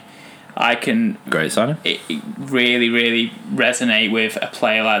mean, I can great signing. It really, really resonate with a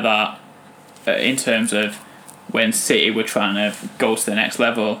player like that in terms of when City were trying to go to the next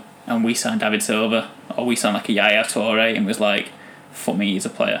level, and we signed David Silva, or we signed like a Yaya Toure, and was like, for me, he's a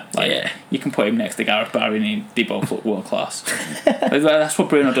player. Like, you can put him next to Gareth Barry, and they both look world class. That's what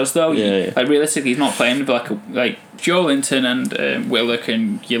Bruno does, though. Like, realistically, he's not playing with like Joe Linton and Willock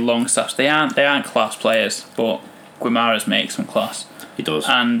and your Longstaffs. They aren't class players, but Guimaraes makes them class. He does,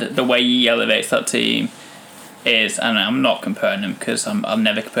 and the way he elevates that team is, and I'm not comparing him because I'm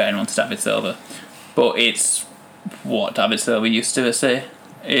never comparing anyone to David Silva, but it's what David Silva used to say.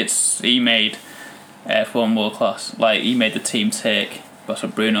 He made F1 world class. Like, he made the team tick. That's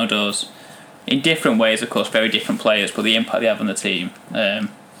what Bruno does. In different ways, of course, very different players, but the impact they have on the team,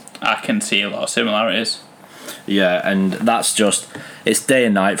 I can see a lot of similarities. Yeah, and that's just, it's day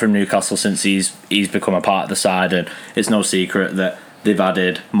and night from Newcastle since he's become a part of the side, and it's no secret that they've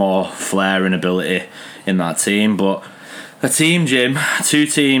added more flair and ability in that team. But a team, Jim, 2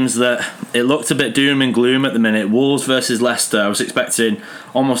 teams that it looked a bit doom and gloom at the minute. Wolves versus Leicester. I was expecting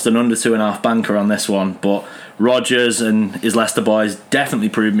almost an under 2.5 banker on this one, but Rodgers and his Leicester boys definitely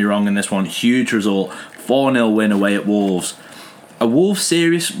proved me wrong in this one. Huge result, 4-0 win away at Wolves. Are Wolves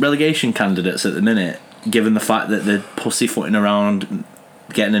serious relegation candidates at the minute, given the fact that they're pussyfooting around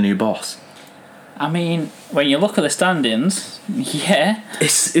getting a new boss? I mean, when you look at the standings, yeah.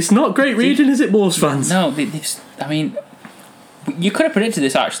 It's not great reading, is it, Wolves fans? No, I mean, you could have predicted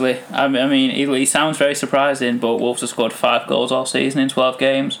this, actually. I mean, it sounds very surprising, but Wolves have scored 5 goals all season in 12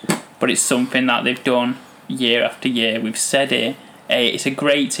 games. But it's something that they've done year after year. We've said it. It's a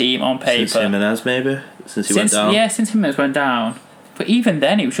great team on paper. Since Jimenez, maybe? Since he went down? Yeah, since Jimenez went down. But even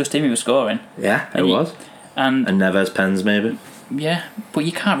then, it was just him who was scoring. Yeah, it was. And Neves pens, maybe. Yeah, but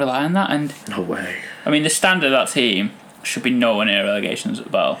you can't rely on that. And no way. I mean, the standard of that team should be nowhere near relegations as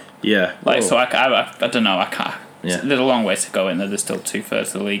well. Yeah. Like, so I don't know. I can't. Yeah. There's a long way to go in there. There's still 2/3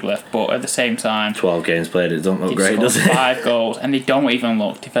 of the league left, but at the same time, 12 games played. It don't look great, does it? 5 goals, and they don't even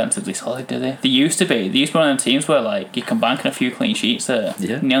look defensively solid, do they? They used to be. They used to be one of them teams where like you can bank on a few clean sheets there.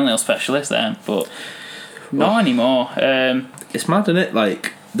 Yeah. 0-0 specialists then, but not anymore. It's mad, isn't it?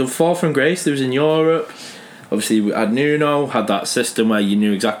 Like the fall from grace. There was in Europe. Obviously, we had Nuno, had that system where you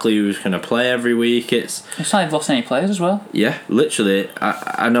knew exactly who was going to play every week. It's not like they've lost any players as well. Yeah, literally.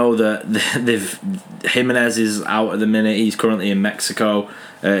 I know that Jimenez is out at the minute. He's currently in Mexico,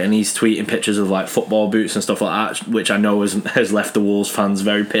 and he's tweeting pictures of like football boots and stuff like that, which I know has left the Wolves fans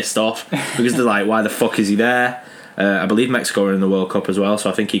very pissed off because they're like, why the fuck is he there? I believe Mexico are in the World Cup as well, so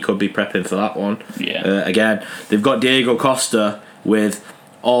I think he could be prepping for that one. Yeah. Again, they've got Diego Costa with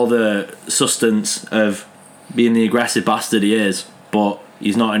all the sustenance of being the aggressive bastard he is, but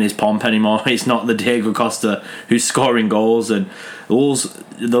he's not in his pomp anymore. He's not the Diego Costa who's scoring goals. And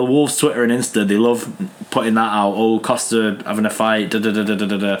the Wolves Twitter and Insta, they love putting that out. Oh, Costa having a fight.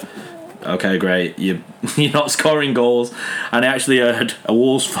 Okay, great. You're not scoring goals. And I actually heard a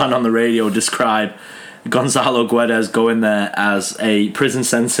Wolves fan on the radio describe Gonzalo Guedes going there as a prison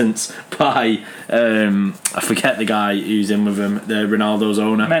sentence by I forget the guy who's in with him, the Ronaldo's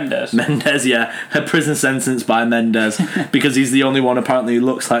owner, Mendes, yeah, a prison sentence by Mendes because he's the only one apparently who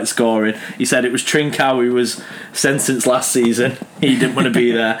looks like scoring. He said it was Trincao who was sentenced last season. He didn't want to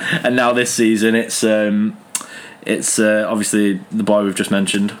be there, and now this season it's obviously the boy we've just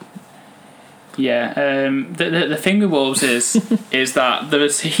mentioned. Yeah, the thing with Wolves is that they're a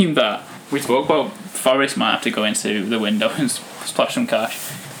team that we spoke about. Forest might have to go into the window and splash some cash.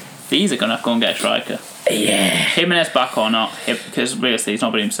 These are going to have to go and get a striker. Yeah. Jimenez back or not, because realistically he's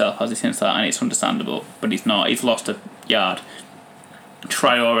not been himself, has he, since that, and it's understandable, but he's not. He's lost a yard.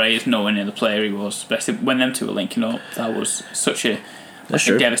 Traore is nowhere near the player he was, especially when them two were linking up. That was such a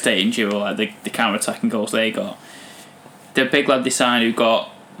devastating duo, like the counter-attacking goals they got. The big lad they signed who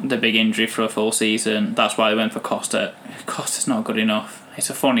got the big injury for a full season, that's why they went for Costa. Costa's not good enough. it's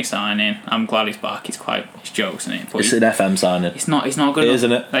a funny signing. I'm glad he's back. He's jokes in it. But It's an FM signing. He's not good enough.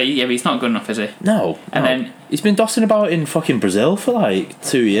 Isn't it? Like, yeah, but he's not good enough, is he? No. And then he's been dossing about in fucking Brazil for like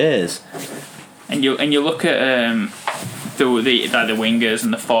 2 years. And you look at the wingers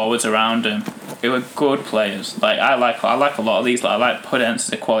and the forwards around him, who are good players. Like I like a lot of these. Like, I like Podence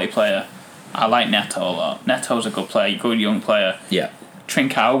as a quality player. I like Neto a lot. Neto's a good player, good young player. Yeah.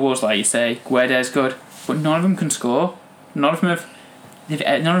 Trincao was, like you say, Guedes good, but none of them can score. None of them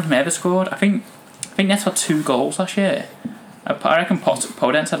ever scored. I think Neto had 2 goals last year. I reckon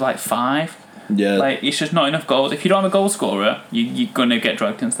Podence had like 5. Yeah. Like, it's just not enough goals. If you don't have a goal scorer, you're gonna get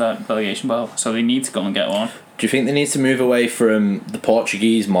dragged into that relegation battle. So they need to go and get one. Do you think they need to move away from the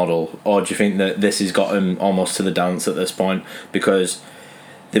Portuguese model, or do you think that this has gotten almost to the dance at this point? Because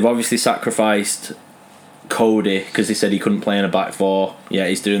they've obviously sacrificed Cody because he said he couldn't play in a back four. Yeah,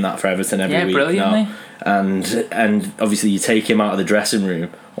 he's doing that for Everton every week brilliantly. now. And obviously you take him out of the dressing room.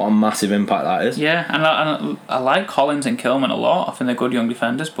 What a massive impact that is. Yeah, and I like Collins and Kilman a lot. I think they're good young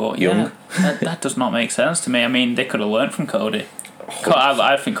defenders, but Young. that does not make sense to me. I mean, they could have learned from Cody.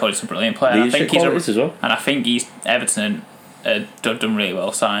 I think Cody's a brilliant player. Leadership qualities as well. And I think Everton done really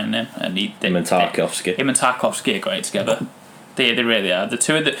well signing him. And him and Tarkowski. Him and Tarkowski are great together. They really are. The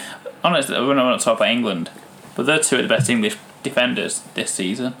two of the honestly, we're not talking about England, but they're 2 of the best English defenders this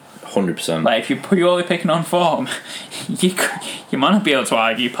season. 100%. Like, if you're purely picking on form, you might not be able to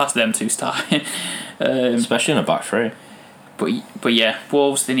argue past them 2 starting. Especially in a back three. But yeah,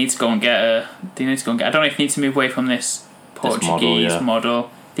 Wolves, they need to go and get I don't know if they need to move away from this Portuguese model.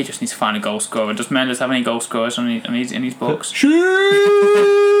 They just need to find a goal scorer. Does Mendes have any goal scorers in his books? There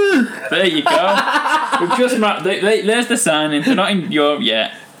you go. We've just there's the signing. They're not in Europe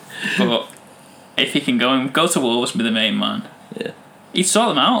yet, but if he can go to Wolves with the main man, yeah, he'd sort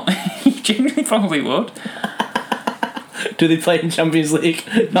them out. He genuinely probably would. Do they play in Champions League?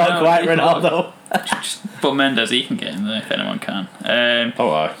 Not quite, Ronaldo. But Mendes, he can get in there if anyone can.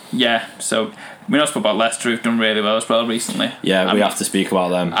 Yeah, so we know about Leicester, who've done really well as well recently. Yeah, we have to speak about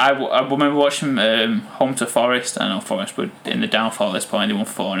them. I remember watching home to Forest. I know Forest were in the downfall at this point. They won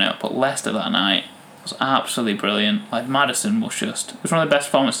 4-0, but Leicester that night was absolutely brilliant. Like, Maddison was it was one of the best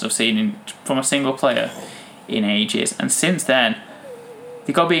performances I've seen from a single player in ages. And since then,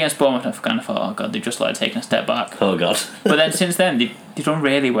 they got beat against Bournemouth, and I kind of thought, oh god, they've just taken a step back. Oh god. But then since then, they've done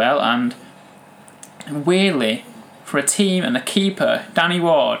really well, and weirdly, for a team and a keeper, Danny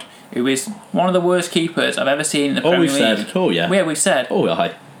Ward, who is one of the worst keepers I've ever seen in the Premier League. We've said. Oh,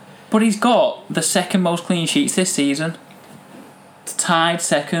 yeah. But he's got the second most clean sheets this season. It's tied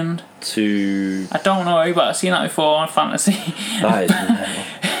second. I don't know, but I've seen that before on fantasy. I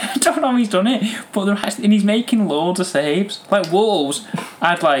don't know how he's done it, and he's making loads of saves. Like, Wolves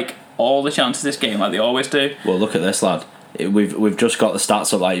had all the chances this game, like they always do. Well, look at this, lad. We've just got the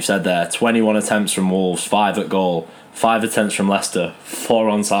stats up, like you've said there. 21 attempts from Wolves, 5 at goal. 5 attempts from Leicester, 4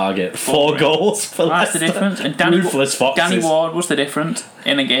 on target, 4 goals for Leicester. That's the difference. And Ruthless Foxes. Danny Ward was the difference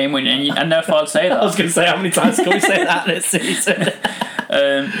in a game when I never thought I'd say that. I was going to say, how many times can we say that this season?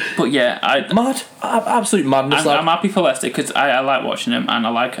 But yeah, mad, absolute madness. I'm happy for Leicester because I like watching him, and I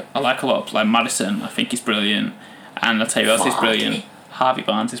like a lot of Maddison. I think he's brilliant, and I'll tell you who else is brilliant. Harvey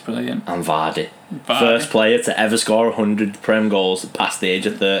Barnes is brilliant. And Vardy. First player to ever score 100 Prem goals past the age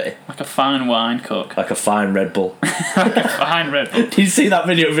of 30. Like a fine wine cook. Like a fine Red Bull. Like a fine Red Bull. Did you see that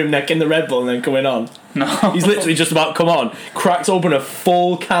video of him necking the Red Bull and then coming on? No. He's literally just about to come on, cracks open a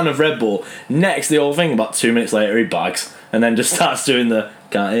full can of Red Bull, necks the whole thing. About 2 minutes later he bags and then just starts doing the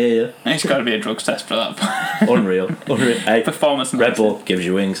can't hear you. It's got to be a drugs test for that. Unreal. Hey, performance. Red Bull gives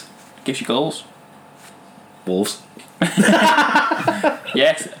you wings. Gives you goals. Wolves.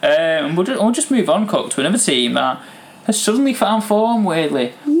 Yes, we'll just move on, Cook, to another team that has suddenly found form,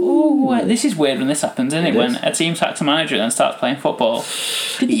 weirdly. Ooh, this is weird when this happens, isn't it? When a team sacks a manager and starts playing football.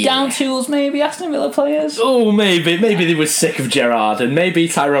 Did the down tools maybe Aston Villa players? Oh, maybe they were sick of Gerrard, and maybe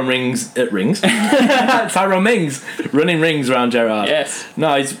Tyrone Mings running rings around Gerrard. Yes.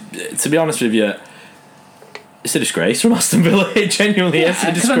 No, to be honest with you, it's a disgrace from Aston Villa. It genuinely is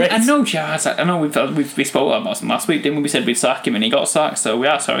a disgrace. I know Gerrard's. I know we spoke about him last week, didn't we? We said we'd sack him, and he got sacked. So we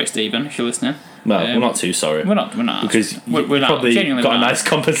are sorry, Stephen, if you're listening. Well, we're not too sorry. We're not. Because we're probably got a nice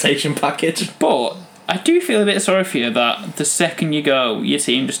compensation package. But I do feel a bit sorry for you that the second you go, your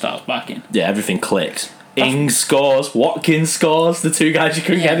team just starts backing. Yeah, everything clicks. Ings scores, Watkins scores, the 2 guys you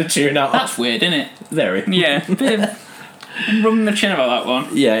couldn't get a tune out. That's weird, isn't it? Very. Yeah, I'm rubbing the chin about that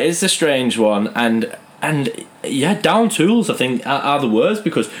one. Yeah, it's a strange one, and yeah, down tools I think are the worst,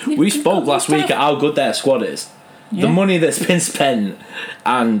 because we spoke last week at how good their squad is, the money that's been spent,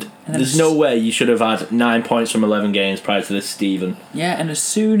 and there's no way you should have had 9 points from 11 games prior to this, Stephen. Yeah, and as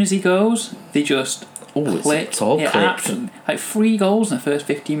soon as he goes, they just click. It's all clicked. Like 3 goals in the first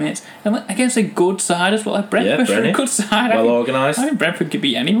 15 minutes, and like, against a good side as well. Like Brentford are a good side. Well organised. I think Brentford could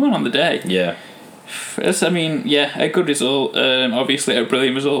beat anyone on the day. Yeah. I mean, yeah, a good result. Obviously, a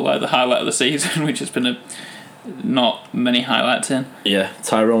brilliant result, like the highlight of the season, which has been not many highlights in. Yeah,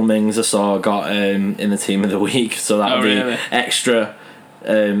 Tyrone Mings I saw got in the team of the week, so that'll be extra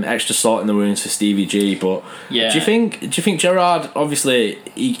salt in the wounds for Stevie G. But yeah. do you think Gerrard, obviously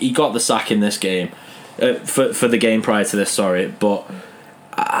he got the sack in this game for the game prior to this? Sorry, but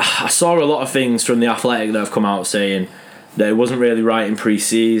I saw a lot of things from the Athletic that have come out saying that it wasn't really right in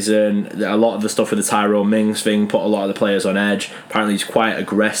pre-season. A lot of the stuff with the Tyrone Mings thing put a lot of the players on edge. Apparently he's quite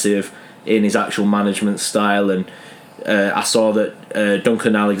aggressive in his actual management style, and I saw that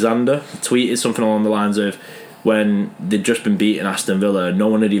Duncan Alexander tweeted something along the lines of, when they'd just been beating Aston Villa, no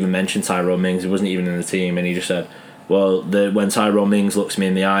one had even mentioned Tyrone Mings. He wasn't even in the team, and he just said, well, when Tyrone Mings looks me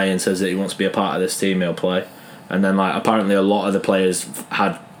in the eye and says that he wants to be a part of this team, he'll play. And then like apparently a lot of the players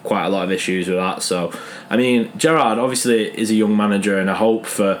had quite a lot of issues with that. So I mean, Gerrard obviously is a young manager, and I hope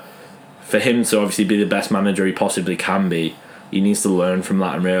for him to obviously be the best manager he possibly can be, he needs to learn from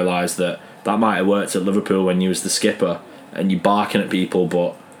that and realise that might have worked at Liverpool when you was the skipper and you barking at people,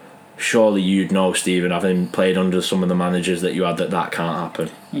 but surely you'd know, Stephen, having played under some of the managers that you had, that can't happen.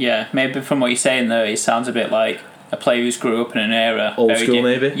 Yeah, maybe from what you're saying though, it sounds a bit like a player who's grew up in an era old school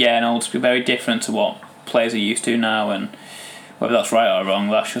maybe. Yeah, an old school, very different to what players are used to now, and whether that's right or wrong,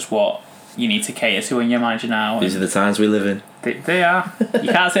 that's just what you need to cater to when you're manager now. These are the times we live in. They are.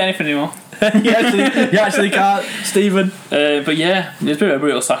 You can't say anything anymore. you actually can't, Stephen. But yeah, there's been a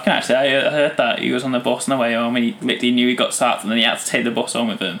brutal sacking actually. I heard that he was on the bus on the way home, and he knew he got sacked, and then he had to take the bus home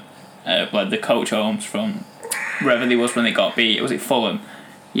with him. Like the coach homes from wherever he was when they got beat. Was it Fulham?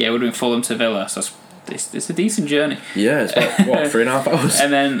 Yeah, it would have been Fulham to Villa. So it's a decent journey. Yeah, it's like, what, 3.5 hours?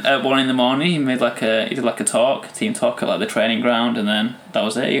 And then at 1 a.m, he did like a team talk at like the training ground, and then that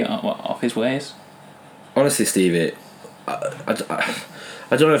was it. He got off his ways. Honestly, Stevie, I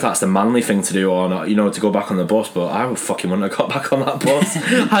don't know if that's the manly thing to do or not, to go back on the bus, but I would fucking wouldn't have got back on that bus.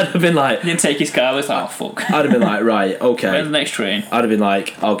 I'd have been like... You didn't take his car, it's like, oh fuck. I'd have been like, right, okay. Where's the next train? I'd have been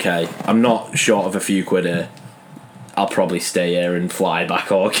like, okay, I'm not short of a few quid here. I'll probably stay here and fly back,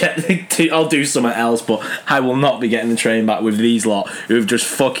 or I'll do something else, but I will not be getting the train back with these lot who've just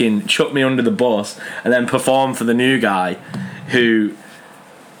fucking chucked me under the bus and then performed for the new guy who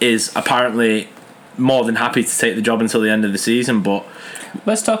is apparently more than happy to take the job until the end of the season. But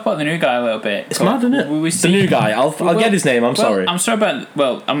let's talk about the new guy a little bit. It's mad, isn't it? The new guy. I'll get his name. I'm sorry. I'm sorry about.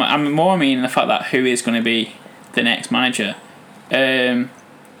 Well, I'm more meaning the fact that who is going to be the next manager,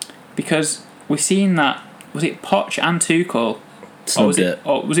 because we've seen that. Was it Poch and Tuchel? Or was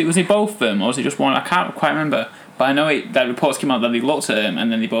it both of them, or was it just one? I can't quite remember. But I know that reports came out that they looked at him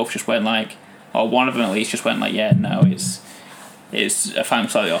and then they both just went like, or one of them at least just went like, yeah, no, it's a fan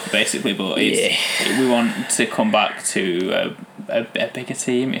slightly off basically, but we want to come back to a bigger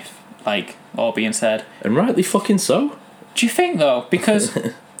team, if like all being said. And rightly fucking so. Do you think though? Because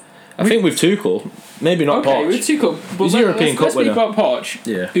I think with Tuchel, maybe not Poch. Okay, with Tuchel, but he's European Cup winner. Let's speak about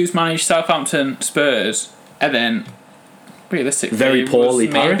Poch, who's managed Southampton, Spurs, and then realistically very poorly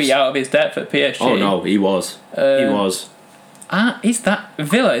was maybe out of his depth at PSG. Oh no, he was. He was. Is that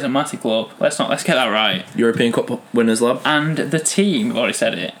Villa is a massive club? Let's get that right. European Cup winners, lab. And the team, I've already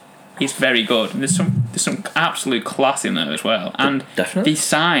said it, is very good. There's some absolute class in there as well. And definitely, they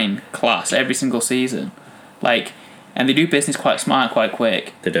sign class every single season, and they do business quite smart, and quite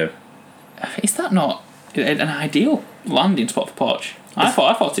quick. They do. Is that not an ideal landing spot for Poch? I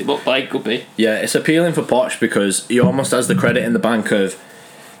thought it looked like it could be. Yeah, it's appealing for Poch because he almost has the credit in the bank of,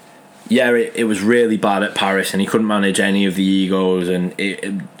 it was really bad at Paris and he couldn't manage any of the egos,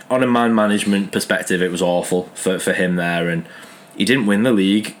 and on a man management perspective it was awful for him there, and he didn't win the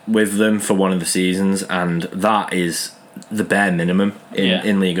league with them for one of the seasons, and that is the bare minimum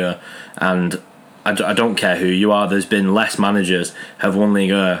in Liga. And I don't care who you are, there's been less managers have won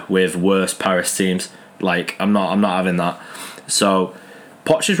Liga with worse Paris teams. I'm not having that. So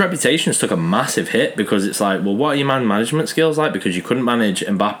Poch's reputation took a massive hit because it's like, well, what are your man management skills like? Because you couldn't manage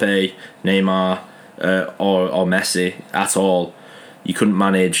Mbappe, Neymar, or Messi at all. You couldn't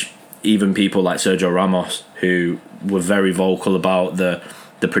manage even people like Sergio Ramos, who were very vocal about the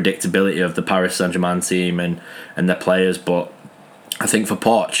predictability of the Paris Saint-Germain team and their players. But I think for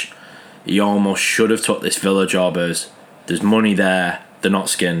Poch, he almost should have took this Villa job as there's money there they're not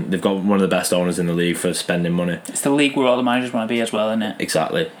skinned. They've got one of the best owners in the league for spending money. It's the league where all the managers want to be as well, isn't it?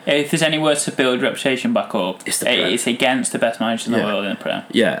 Exactly. If there's anywhere to build reputation back up, it's against the best managers in the world in the Prem.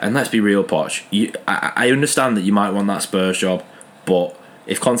 Yeah, and let's be real, Poch. I understand that you might want that Spurs job, but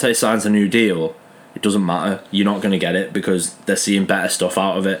if Conte signs a new deal, it doesn't matter. You're not going to get it because they're seeing better stuff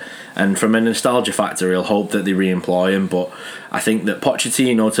out of it. And from a nostalgia factor, he'll hope that they re-employ him. But I think that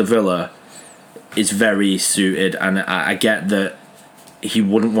Pochettino to Villa is very suited, and I get that he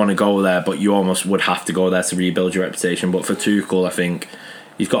wouldn't want to go there, but you almost would have to go there to rebuild your reputation. But for Tuchel, I think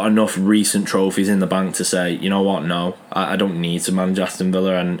he's got enough recent trophies in the bank to say, you know what, no, I don't need to manage Aston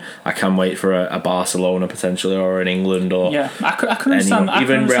Villa, and I can wait for a Barcelona potentially, or in England, or I can understand that.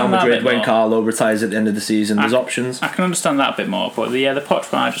 Even Real Madrid when Carlo retires at the end of the season. There's options. I can understand that a bit more, but the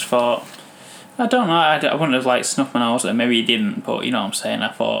Poch one, I just thought, I don't know, I wouldn't have like snuffed my nose at it. Maybe he didn't, but you know what I'm saying. I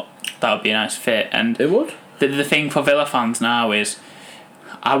thought that would be a nice fit, and it would. The thing for Villa fans now is,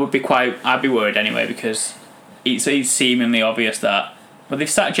 I'd be worried anyway, because it's seemingly obvious that. Well, they've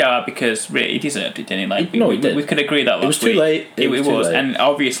sacked Gerrard because really he deserved it, didn't he? Like, no, he did. We could agree that last It was week. too late. It was too late. And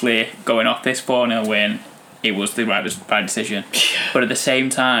obviously going off this 4-0 win, it was the right decision. But at the same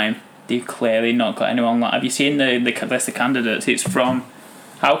time, they've clearly not got anyone like. Have you seen the list of candidates? It's from.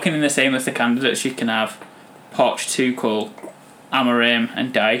 How can in the same list of candidates you can have Poch, Tuchel, Amorim,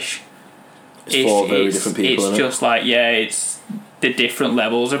 and Dyche? It's four very different people. It's just like it's the different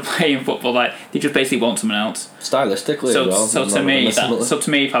levels of playing football. Like they just basically want someone else. Stylistically, so, as well. So to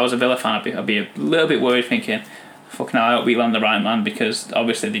me, if I was a Villa fan, I'd be a little bit worried, thinking, "Fucking hell, I hope we land the right man," because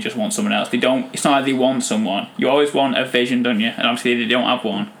obviously they just want someone else. They don't. It's not like they want someone. You always want a vision, don't you? And obviously they don't have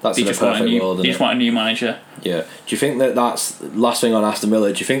one. That's they just want a new. They just want a new manager. Yeah. Do you think that's last thing on Aston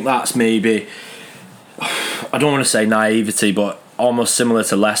Villa? Do you think that's maybe? I don't want to say naivety, but almost similar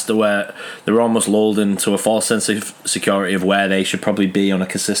to Leicester, where they were almost lulled into a false sense of security of where they should probably be on a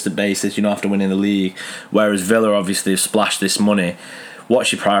consistent basis, after winning the league. Whereas Villa obviously have splashed this money.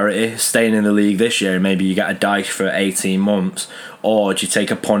 What's your priority? Staying in the league this year, and maybe you get a Dyche for 18 months, or do you take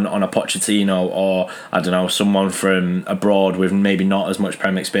a punt on a Pochettino, or I don't know, someone from abroad with maybe not as much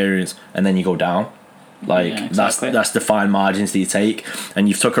Prem experience, and then you go down? Like, yeah, exactly. That's the fine margins that you take, and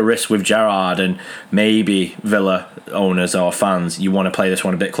you've took a risk with Gerrard, and maybe Villa owners or fans, you want to play this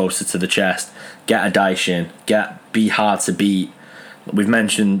one a bit closer to the chest. Get a Dyche in, be hard to beat. We've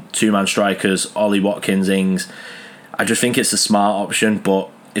mentioned two-man strikers, Ollie Watkins, Ings. I just think it's a smart option,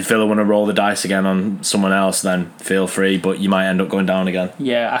 but if Villa want to roll the dice again on someone else, then feel free, but you might end up going down again.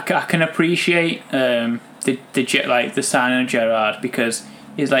 Yeah, I can appreciate the signing of Gerrard, because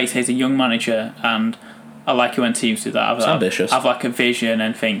he's, like you say, he's a young manager, and I like it when teams do that. It's ambitious. Have like a vision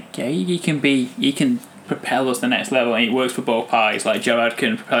and think, yeah, he can propel us to the next level, and it works for both parties. Like Gerrard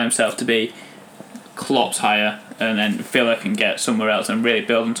can propel himself to be Klopp's higher, and then Villa can get somewhere else and really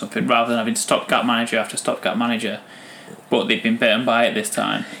build on something, rather than having stopgap manager after stopgap manager. But they've been bitten by it this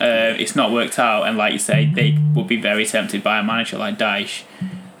time. It's not worked out, and like you say, they would be very tempted by a manager like Dyche,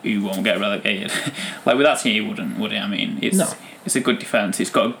 who won't get relegated. Like with that team, he wouldn't, would he? I mean, it's a good defence. It's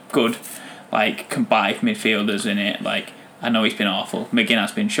got a good combined midfielders in it. Like, I know he's been awful. McGinn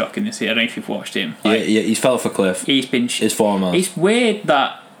has been shocking this year. I don't know if you've watched him. Yeah, he's fell off a cliff. He's been his form. It's weird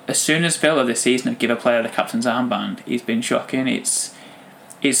that as soon as Villa this season have give a player the captain's armband, he's been shocking. It's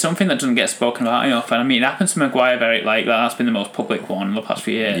something that doesn't get spoken about enough. And I mean, it happens to Maguire that's been the most public one in the past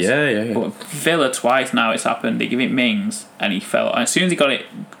few years. Yeah. But Villa twice now it's happened. They give it Mings and he fell. And as soon as he got it,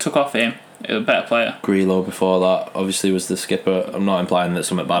 took off him. It was a better player. Grillo before that obviously was the skipper. I'm not implying that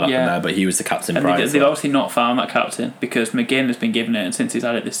something bad happened there, but he was the captain. And they've obviously not found that captain, because McGinn has been given it, and since he's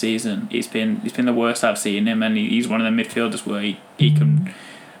had it this season, he's been the worst I've seen him. And he's one of the midfielders where he can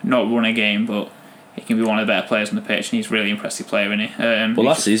not run a game, but he can be one of the better players on the pitch, and he's a really impressive player, isn't he?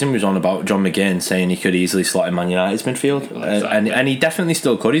 Last season we was on about John McGinn saying he could easily slot in Man United's midfield, exactly. and he definitely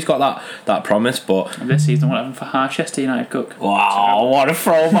still could. He's got that promise, but and this season, what happened for Harchester United cook? Wow, what a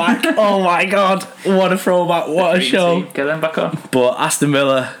throwback! Oh my God, what a throwback! What a show! Get them back on. But Aston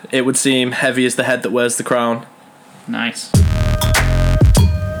Villa, it would seem, heavy as the head that wears the crown. Nice.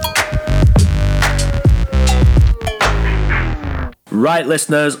 Right,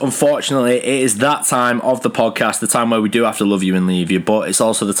 listeners, unfortunately, it is that time of the podcast, the time where we do have to love you and leave you, but it's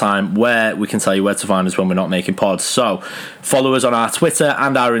also the time where we can tell you where to find us when we're not making pods. So, follow us on our Twitter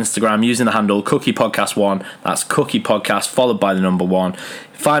and our Instagram using the handle Cookie Podcast 1. That's Cookie Podcast followed by the number 1.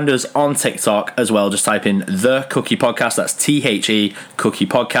 If Find us on TikTok as well. Just type in The Cookie Podcast. That's THE Cookie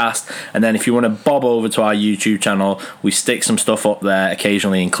Podcast. And then if you want to bob over to our YouTube channel, we stick some stuff up there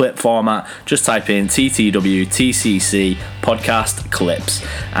occasionally in clip format. Just type in TTWTCC Podcast Clips.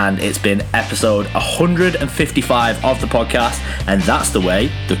 And it's been episode 155 of the podcast. And that's the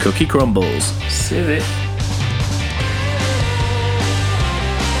way the cookie crumbles. Civic.